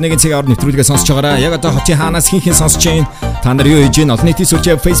 19-21 цагаар нэвтрүүлгээ сонсож байгаараа. Яг одоо хотын хаанаас хинхэн сонсож байна. Та нар юу хийж байна? Олон нийтийн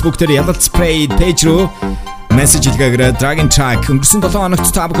сүлжээ Facebook дээр Yalalt Spray page руу мессеж илгээгээр Dragon Track өнгөрсөн 7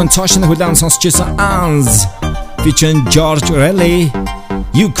 хоногт та бүхэн цаашны хүлээн сонсч байсан Ans featuring George Relly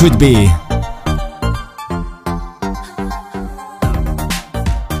You Could Be.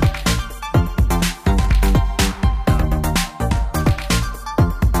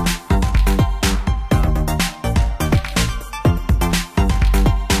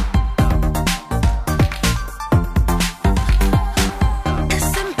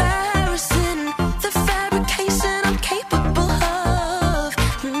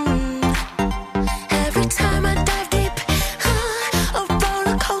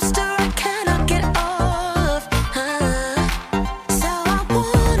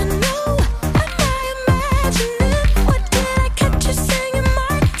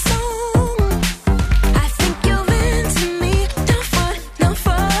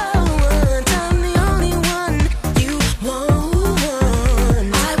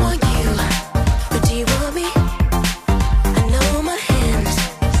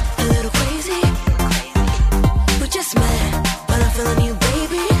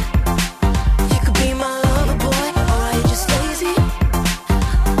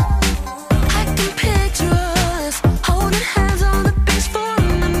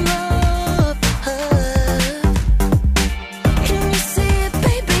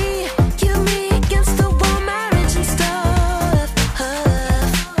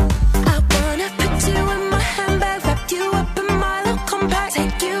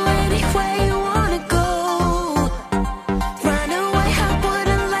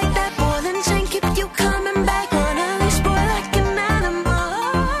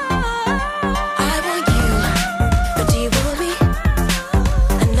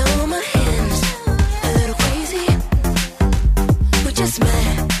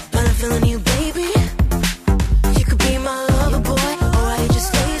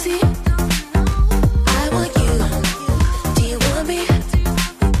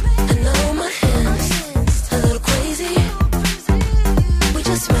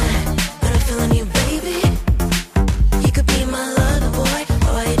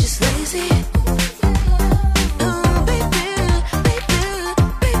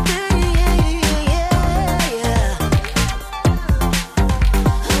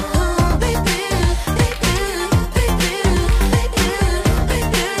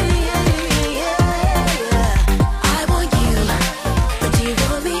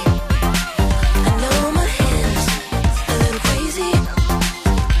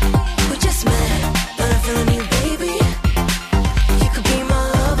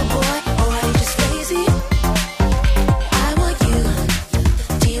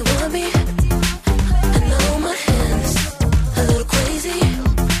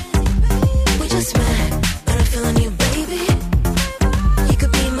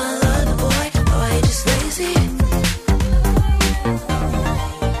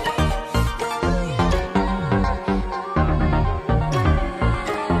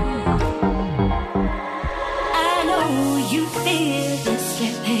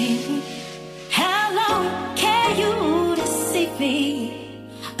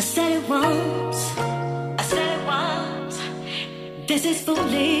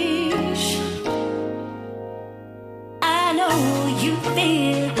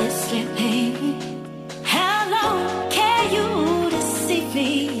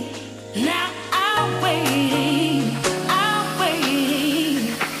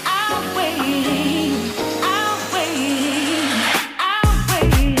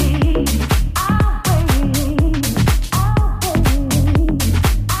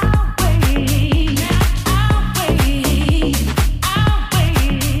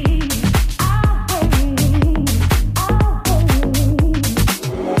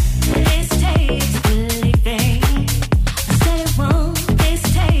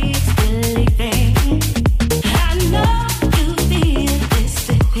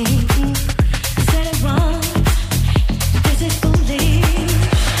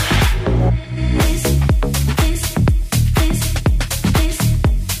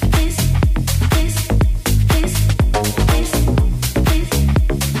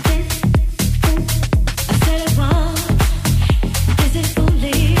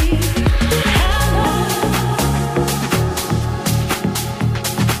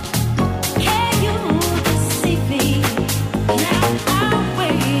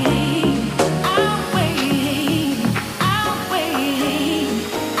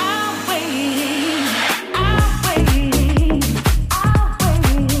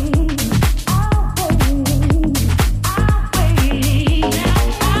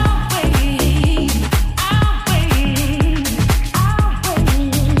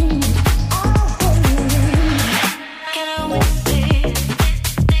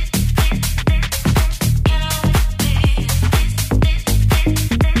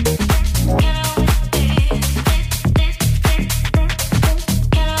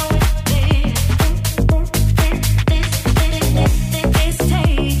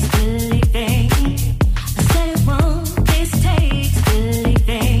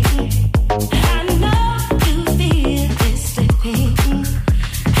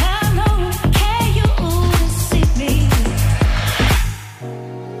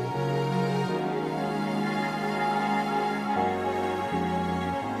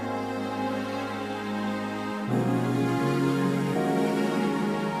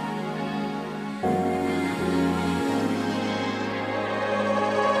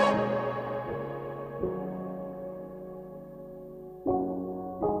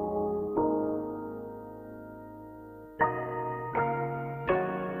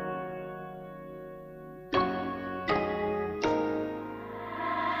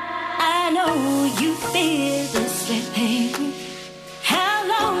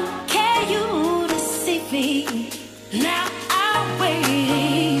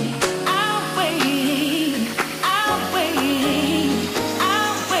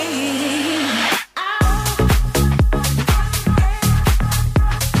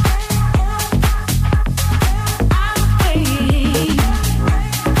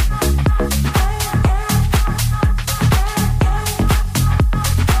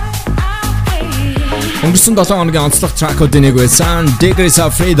 Өнгөрсөн 7 хоногийн онцлог тракуудын нэг байсан Degrees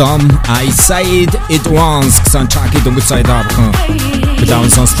of Freedom I Said It Once гэсэн тракийг өнгөрсөн сая даасан. Бэлэн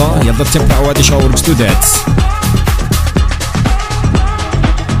сонслоо Yalaltiin правади шоу үргэлжлүүлээд.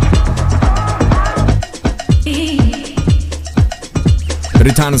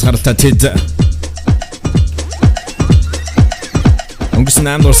 Британис харалтаа тэд өнгөрсөн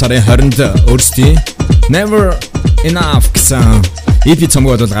 8 дугаар сарын 20-нд өөрсдийн Never Enough гэсэн EP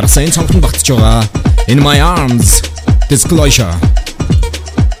цомгоод гаргасан. Энэ цомгонд багтж байгаа In My Arms Disclosure.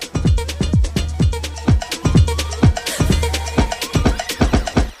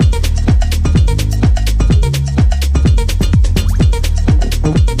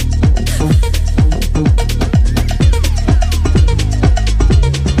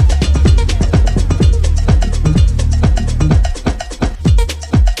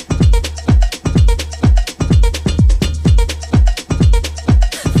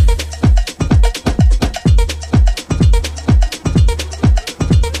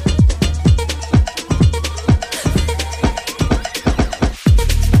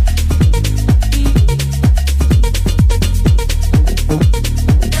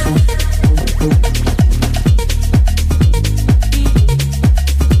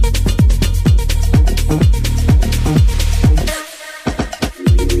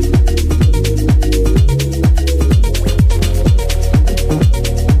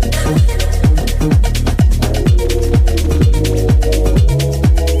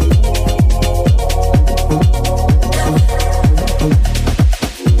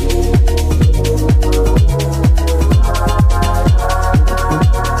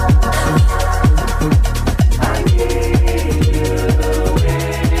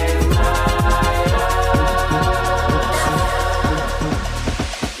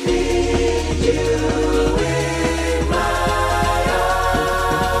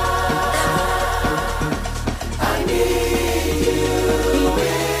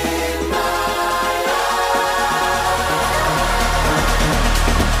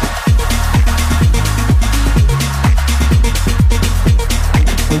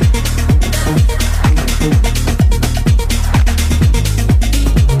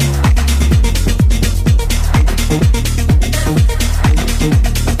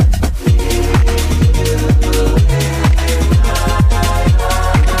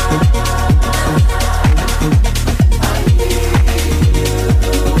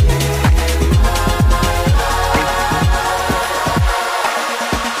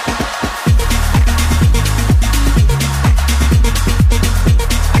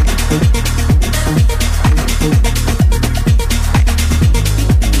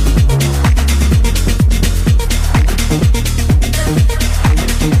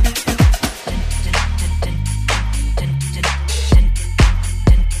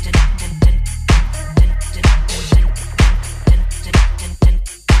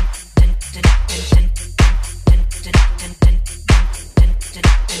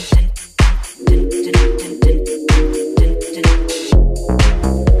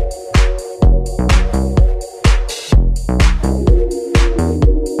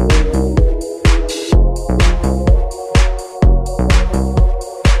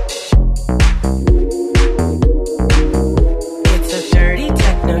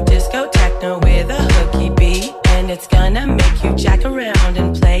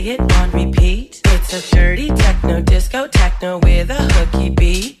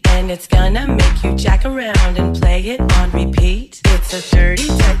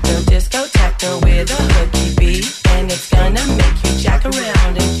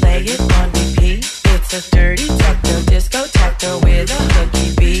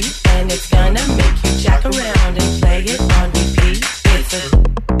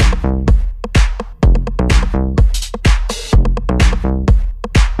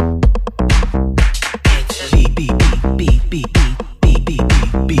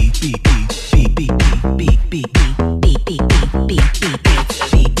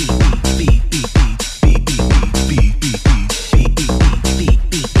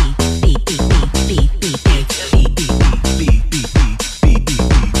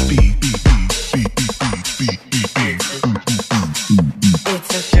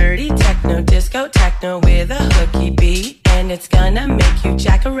 It's a dirty techno disco techno.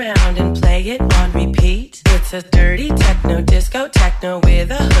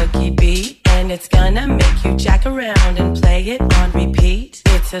 hooky beat, and it's gonna make you jack around and play it on repeat.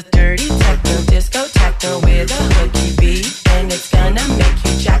 It's a dirty techno disco techno with a hooky beat, and it's gonna make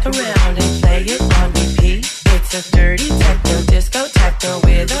you jack around and play it on repeat. It's a dirty techno disco techno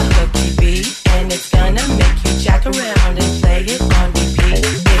with a hooky beat, and it's gonna make you jack around and play it on repeat.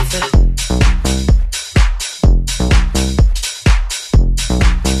 It's a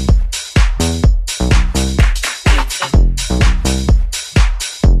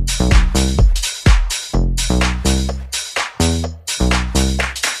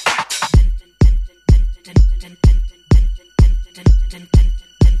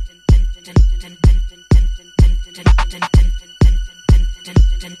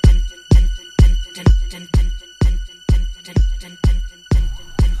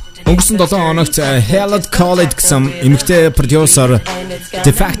Өнгөрсөн 7 хоногт Jalalt College гэсэн эмэгтэй продюсер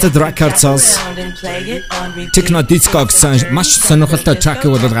Defected Records-аас Techno Disco гэсэн маш сонирхолтой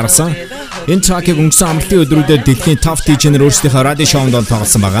track-ыг гаргасан. Энэ track-ыг өнгөрсөн амралтын өдрүүдэд дэлхийн top DJ-нэр өөрсдийнхөө радио шоунд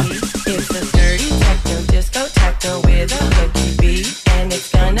тоглосон байгаа.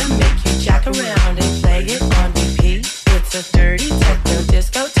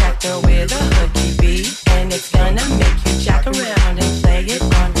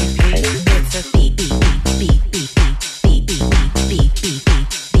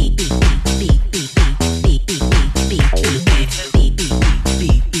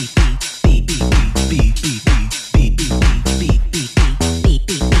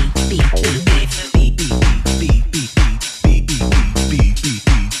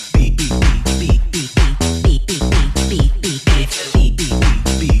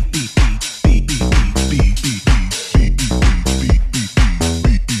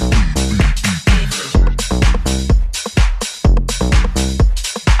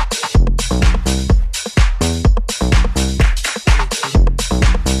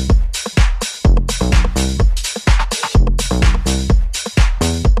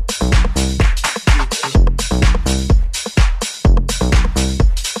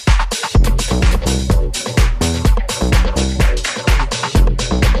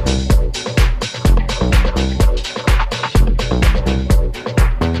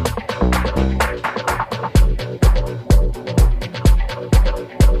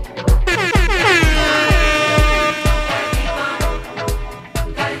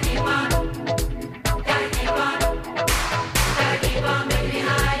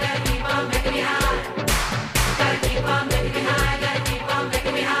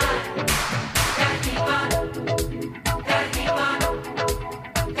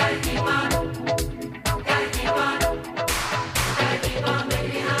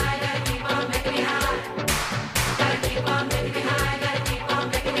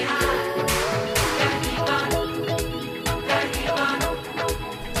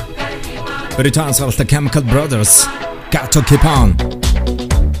 Британс гаралтай Chemical Brothers Got to Keep On.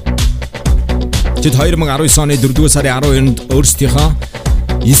 Тэд 2019 оны 4-р сарын 12-нд өөрсдийнхөө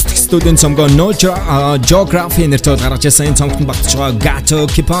 9 студийн цомгоо No Geography нэртэй гаргаж ирсэн энэ цомгт багтж байгаа Got to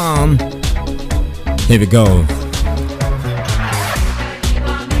Keep On. Here we go.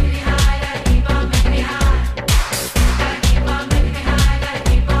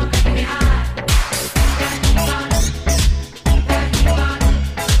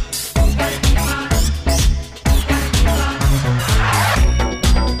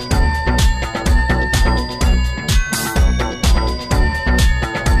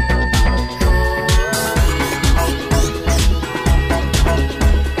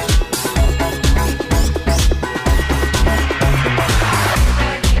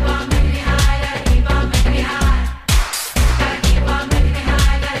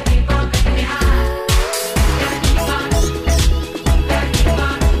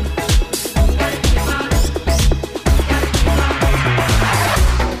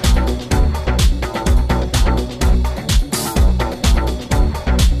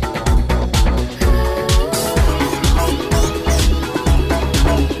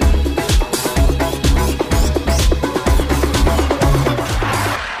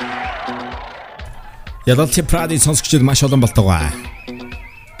 Yalaltiin Pradi сонсогчид маш олон болтойгоо.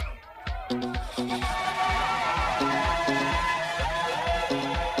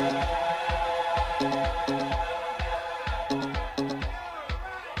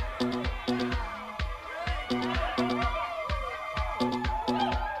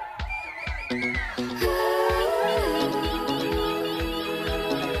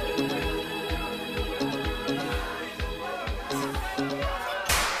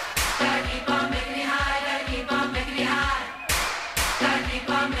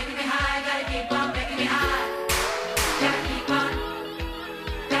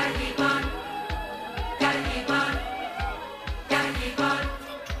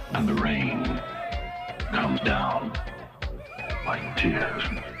 down like tears,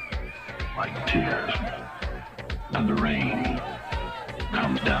 and the rain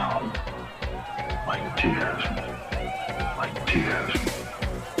comes down like tears,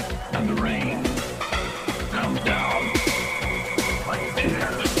 and the rain comes down like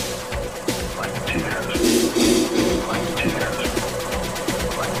tears, like tears, like tears,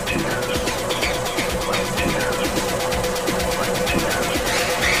 like tears, like tears, like tears, like tears.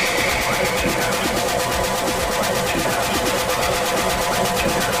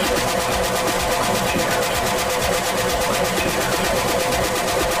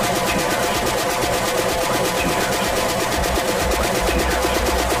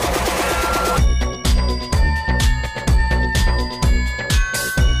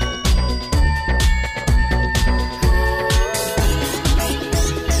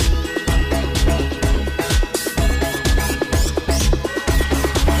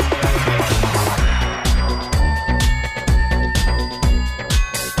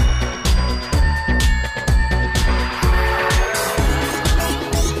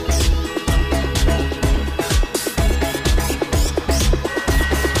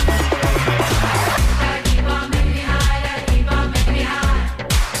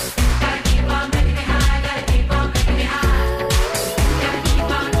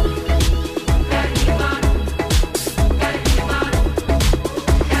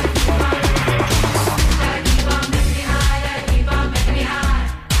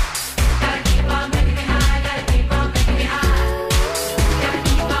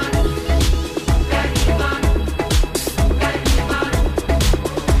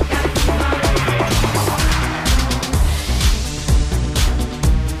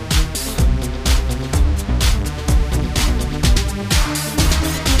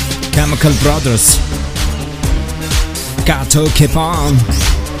 Chemical Brothers. Got to keep on.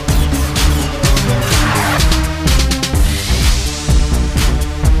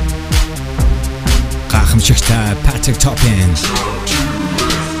 Гахамшигтай Patrick Toppin.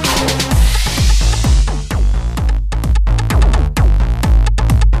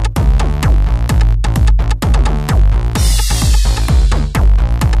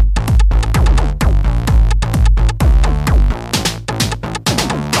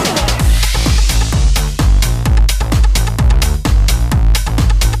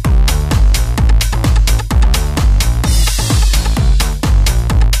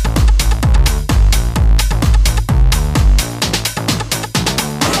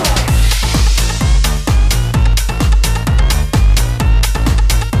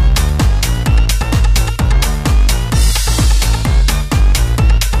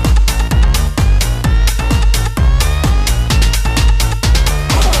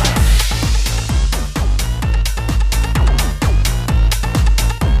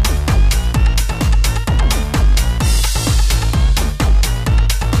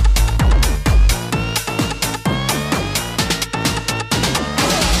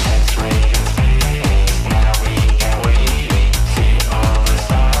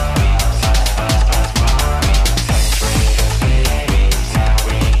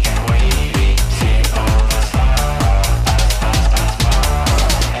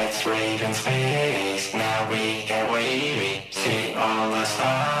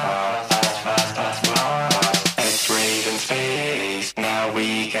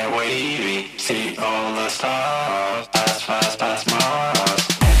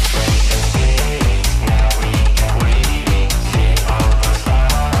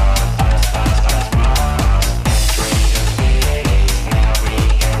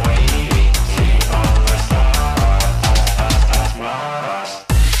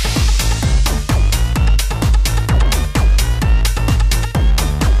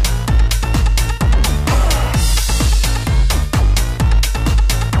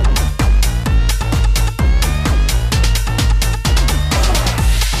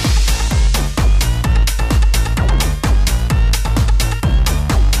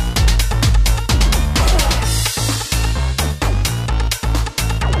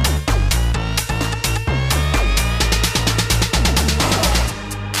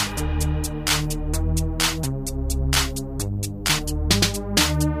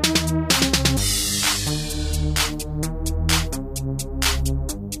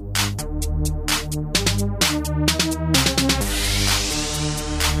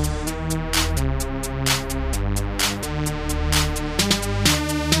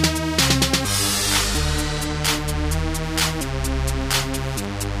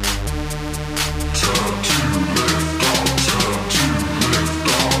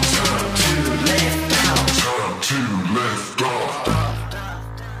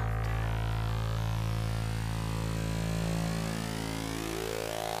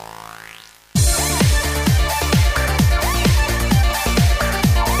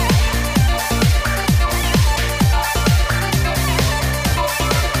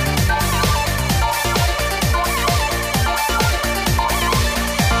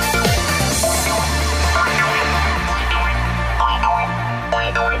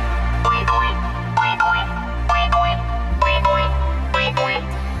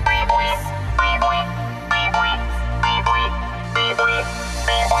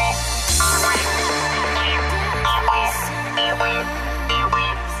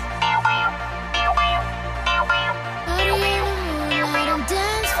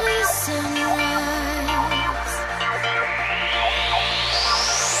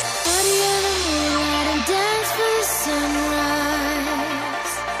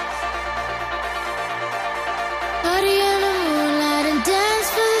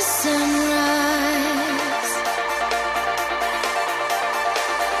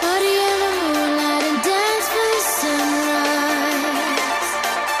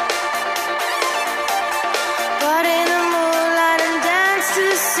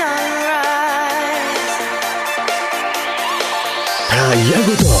 Яг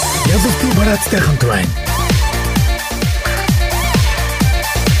одоо Yalaltiin парадтай хамт байна.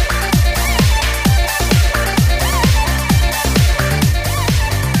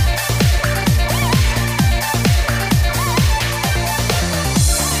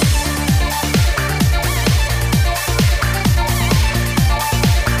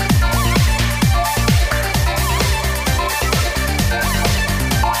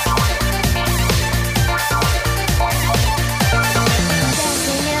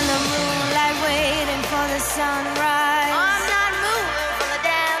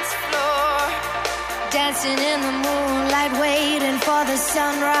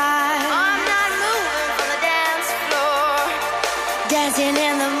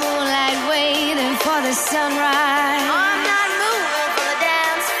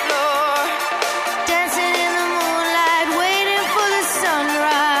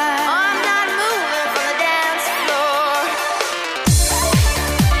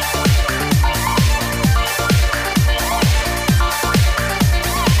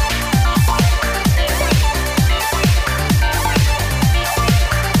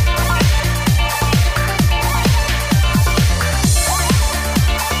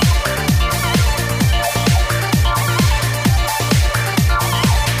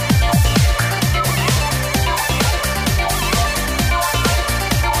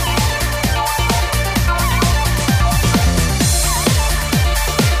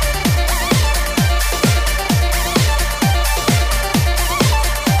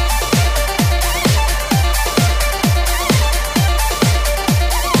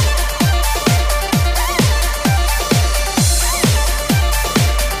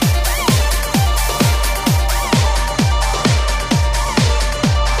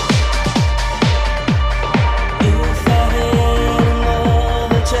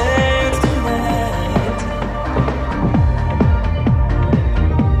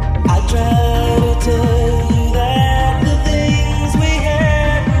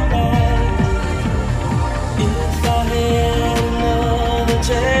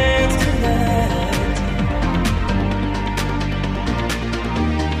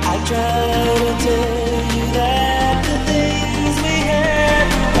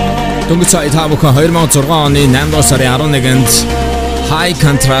 Дөнгөж сая та бүхэн 2006 оны 8 дугаар сарын 11-нд High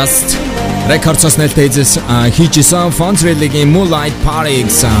Contrast Records-ос нэлтэйзээс хийжсэн Fonzrelli-гийн Moonlight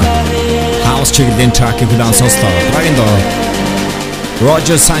Party-г House чиглэлийн track-ийг хүлээн сонслоо. Рагиндо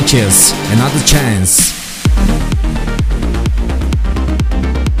Roger Sanchez Another Chance.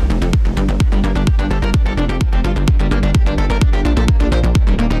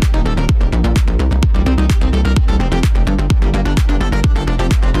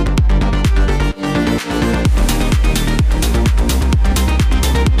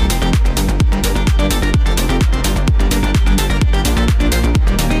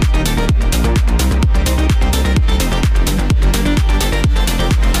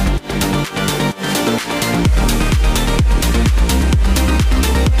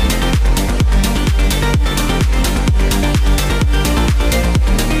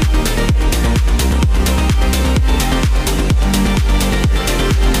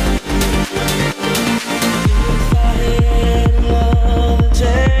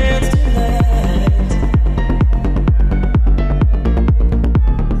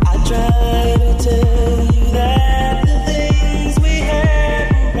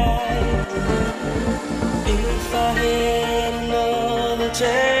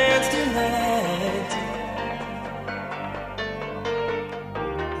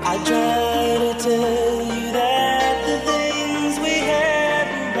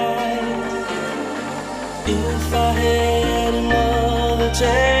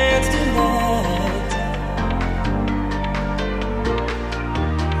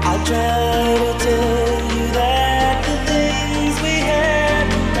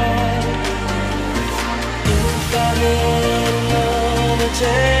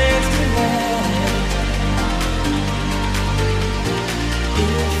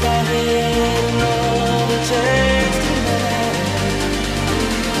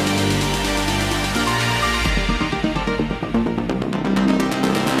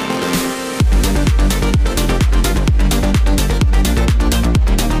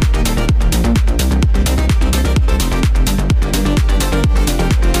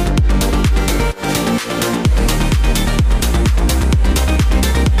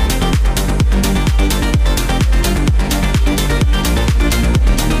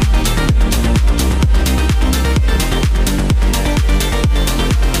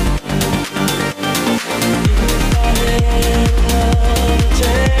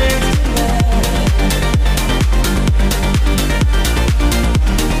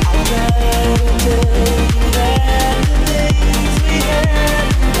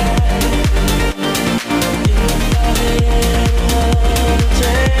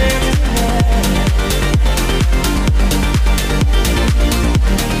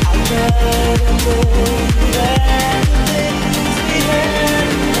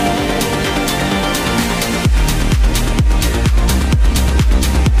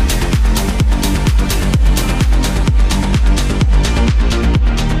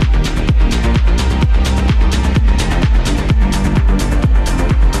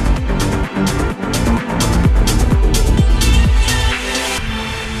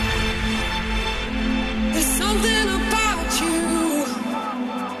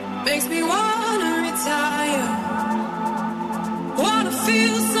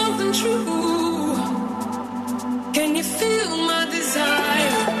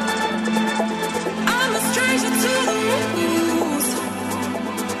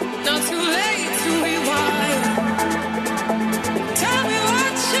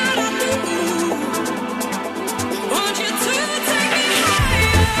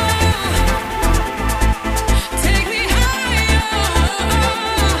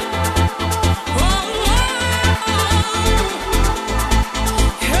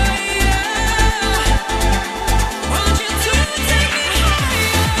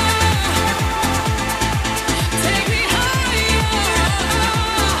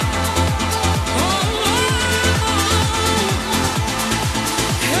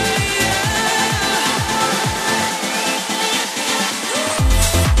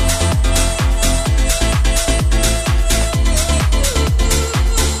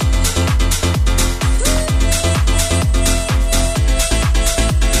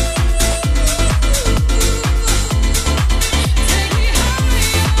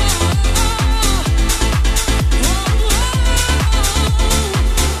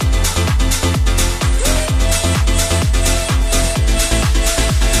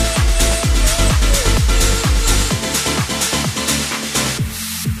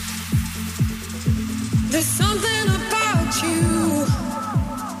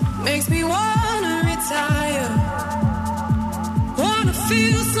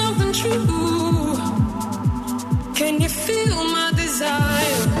 feel something true? Can you feel my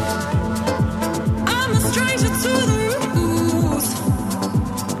desire? I'm a stranger to the rules.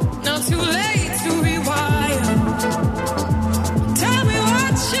 Not too late to rewire. Tell me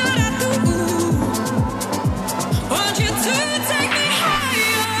what should I do? Want you to take me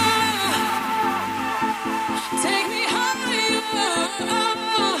higher. Take me higher.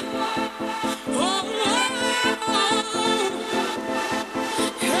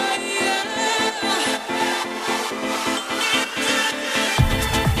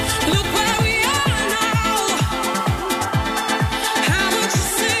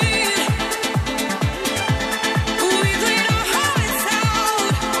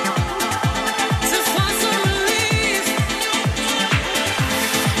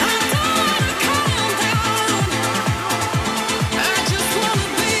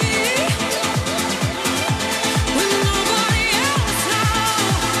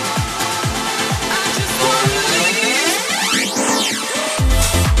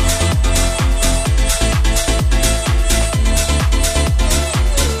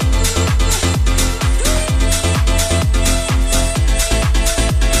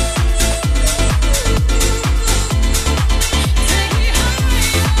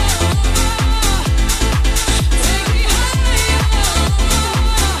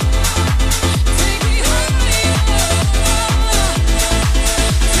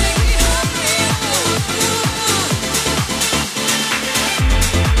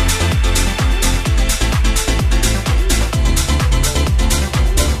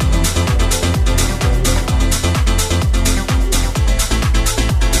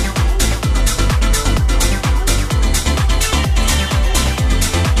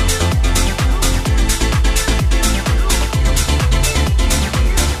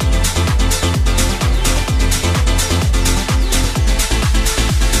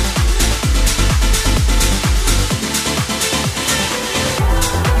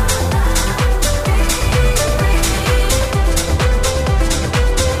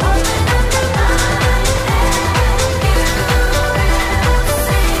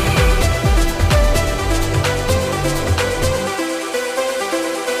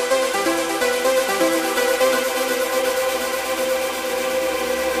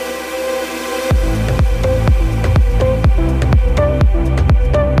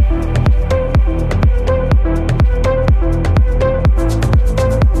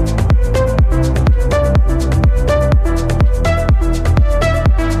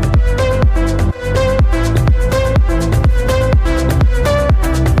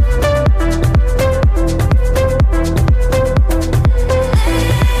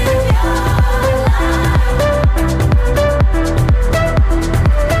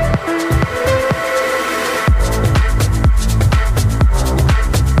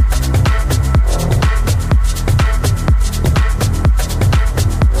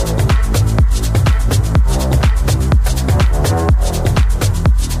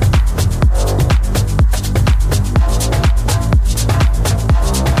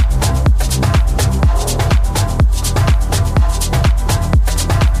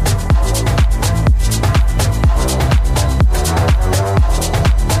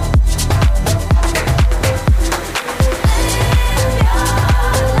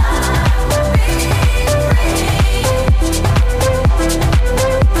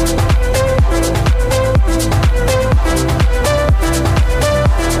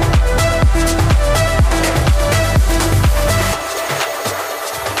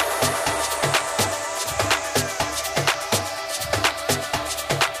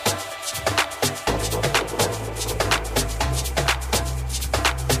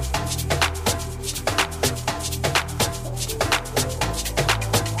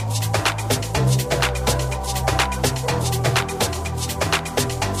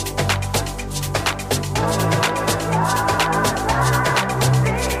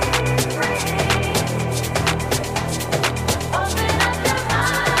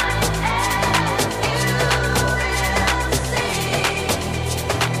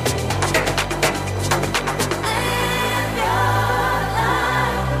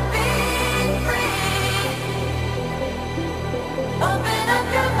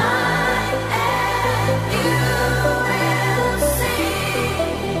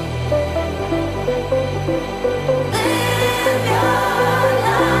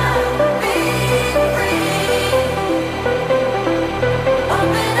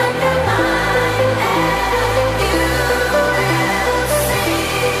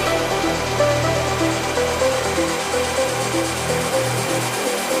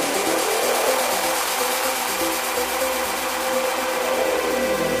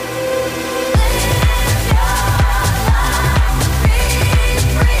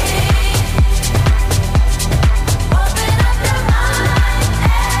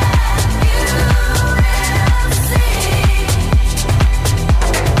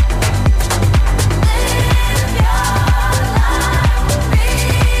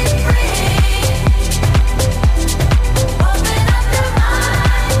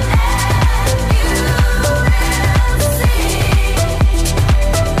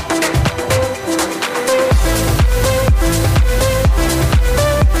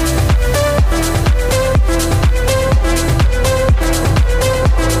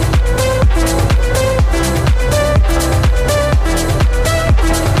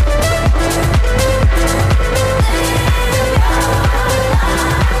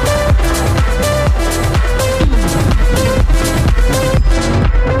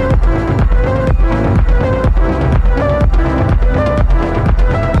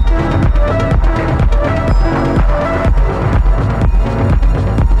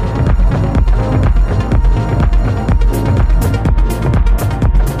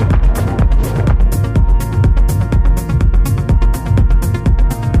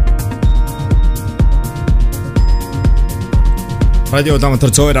 Radio Damatар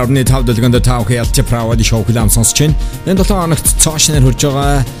 102.5 дэлгэнд тав Yalalt правад шоу хүлэм сонсож байна. Энэ 7 хоногт цаашнаар хурж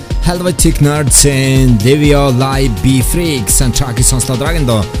байгаа Helvetic Nerds and Devio Live Be Freaks and Tracky сонслоо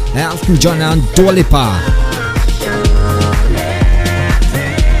драгондо Elton John and Dua Lipa.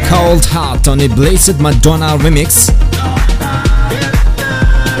 Cold Heart on a Blessed Madonna remix.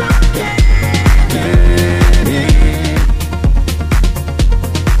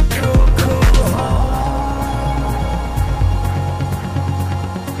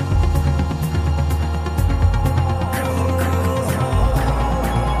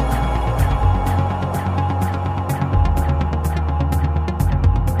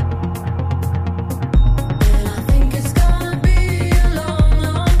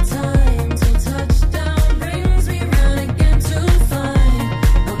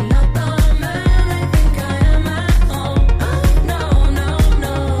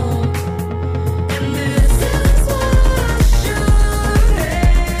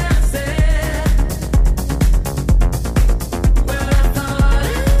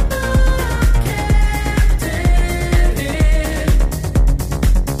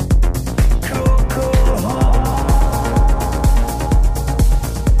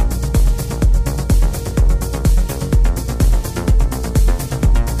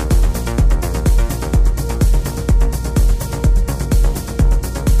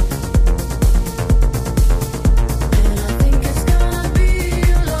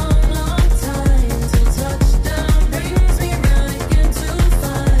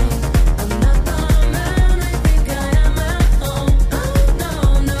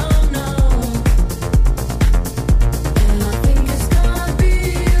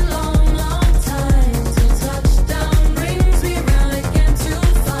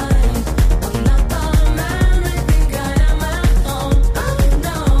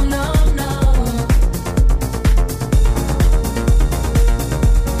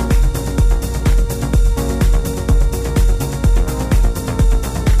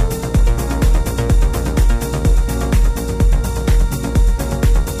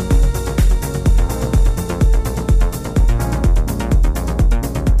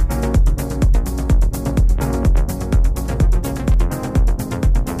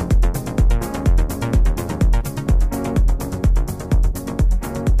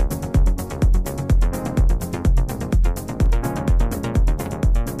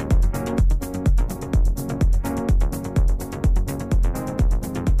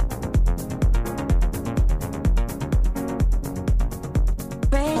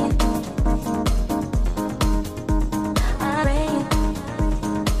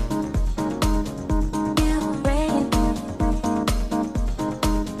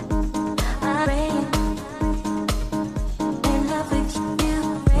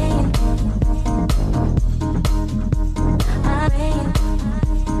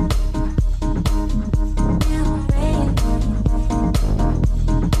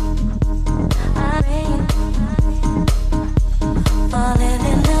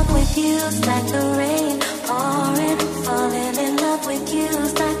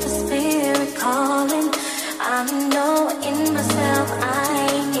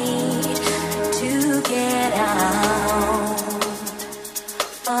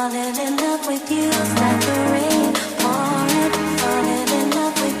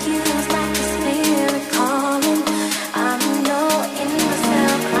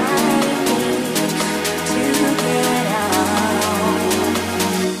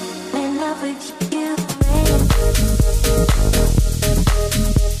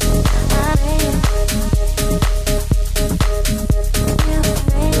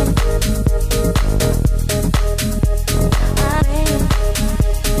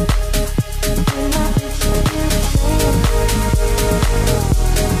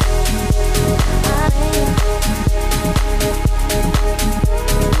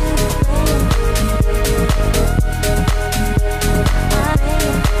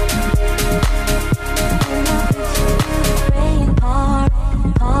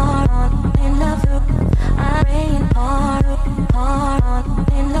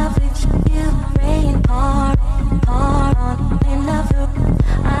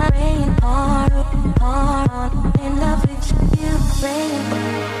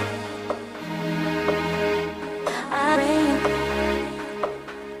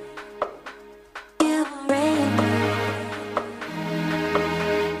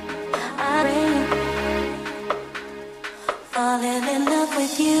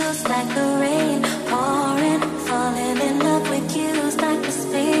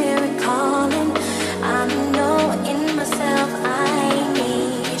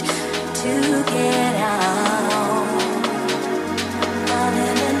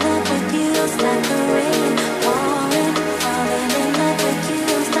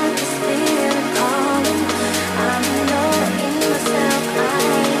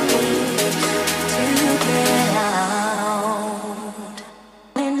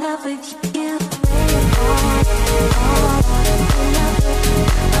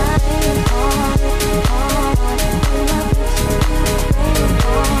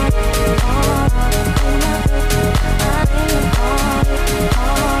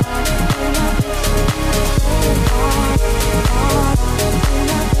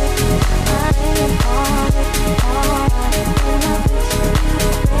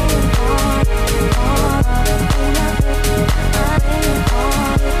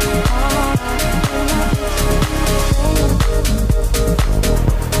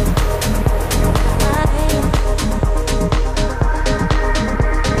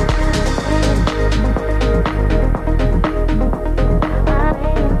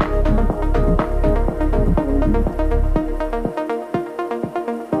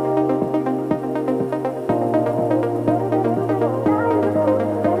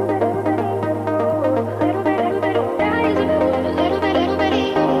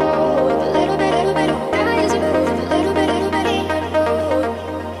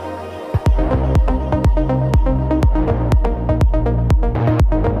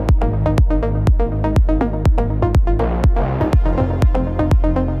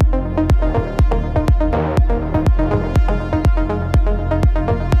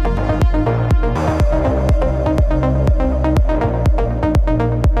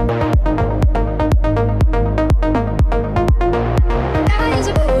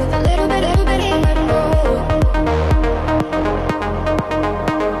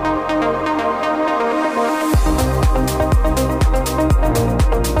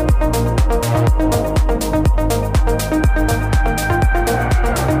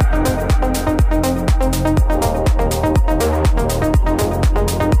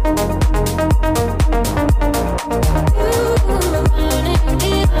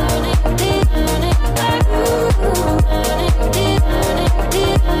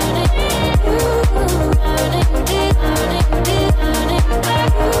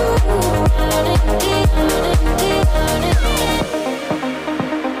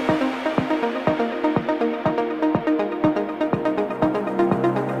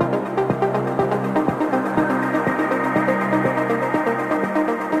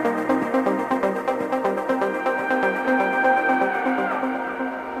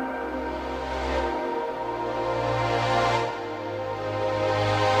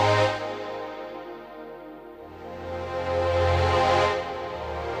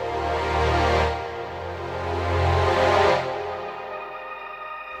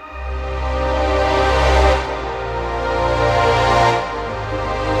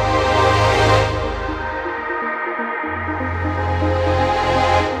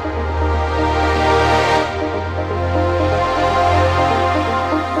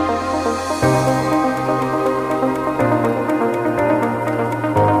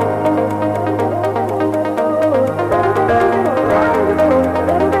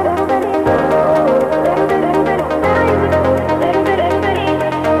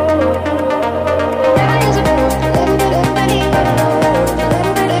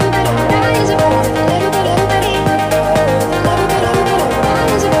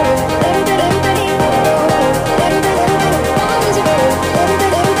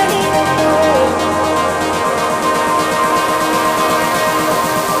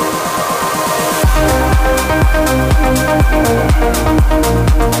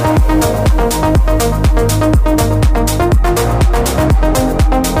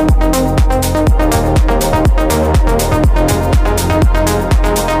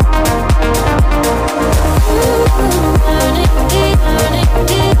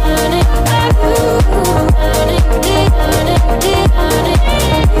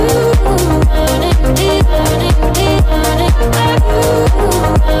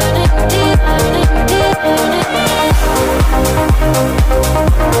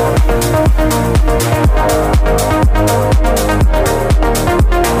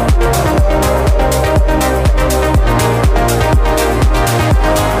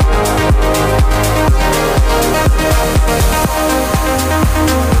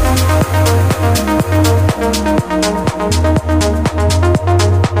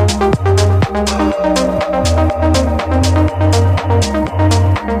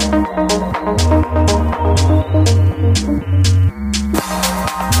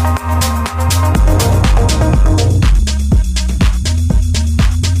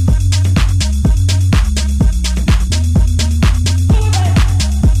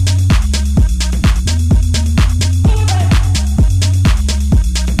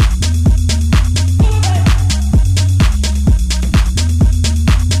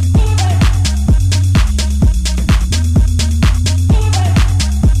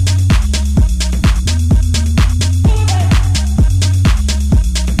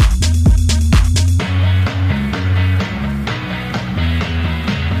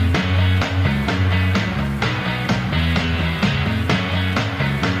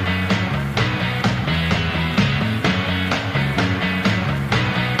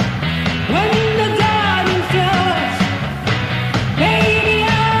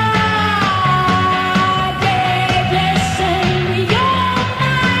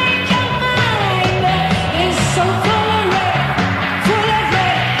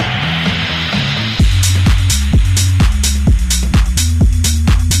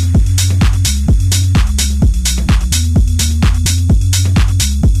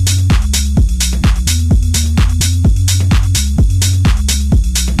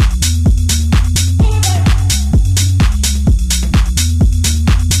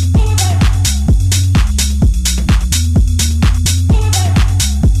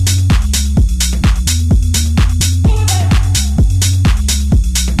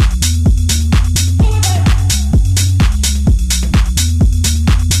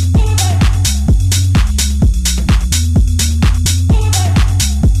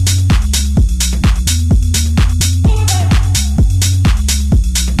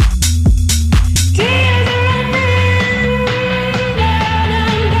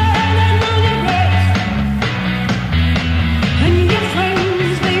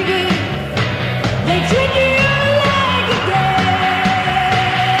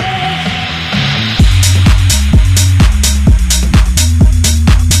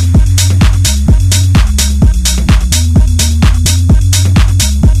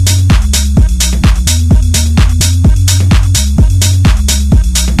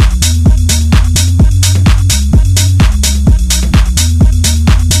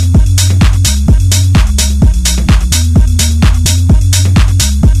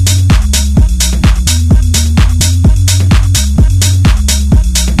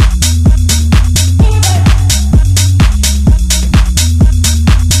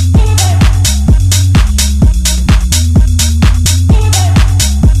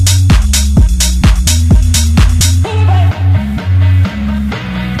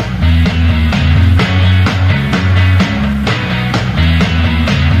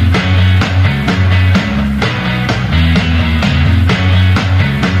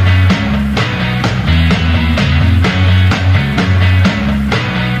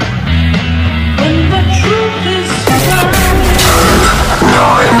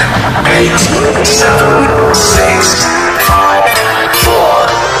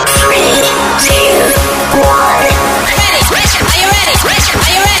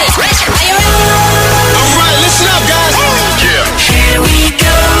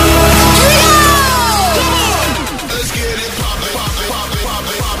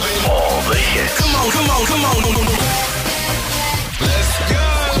 the hits. Come on. Let's go.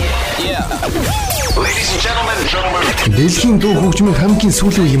 Yeah. Ladies and gentlemen. Дэлхийн дуу хөгжмийн хамгийн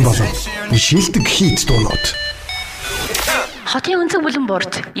сүүлийн юм болов. Шилдэг хит дуунууд. Хотын өнцөг бүлэн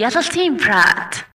борт Yalaltiin Pratt.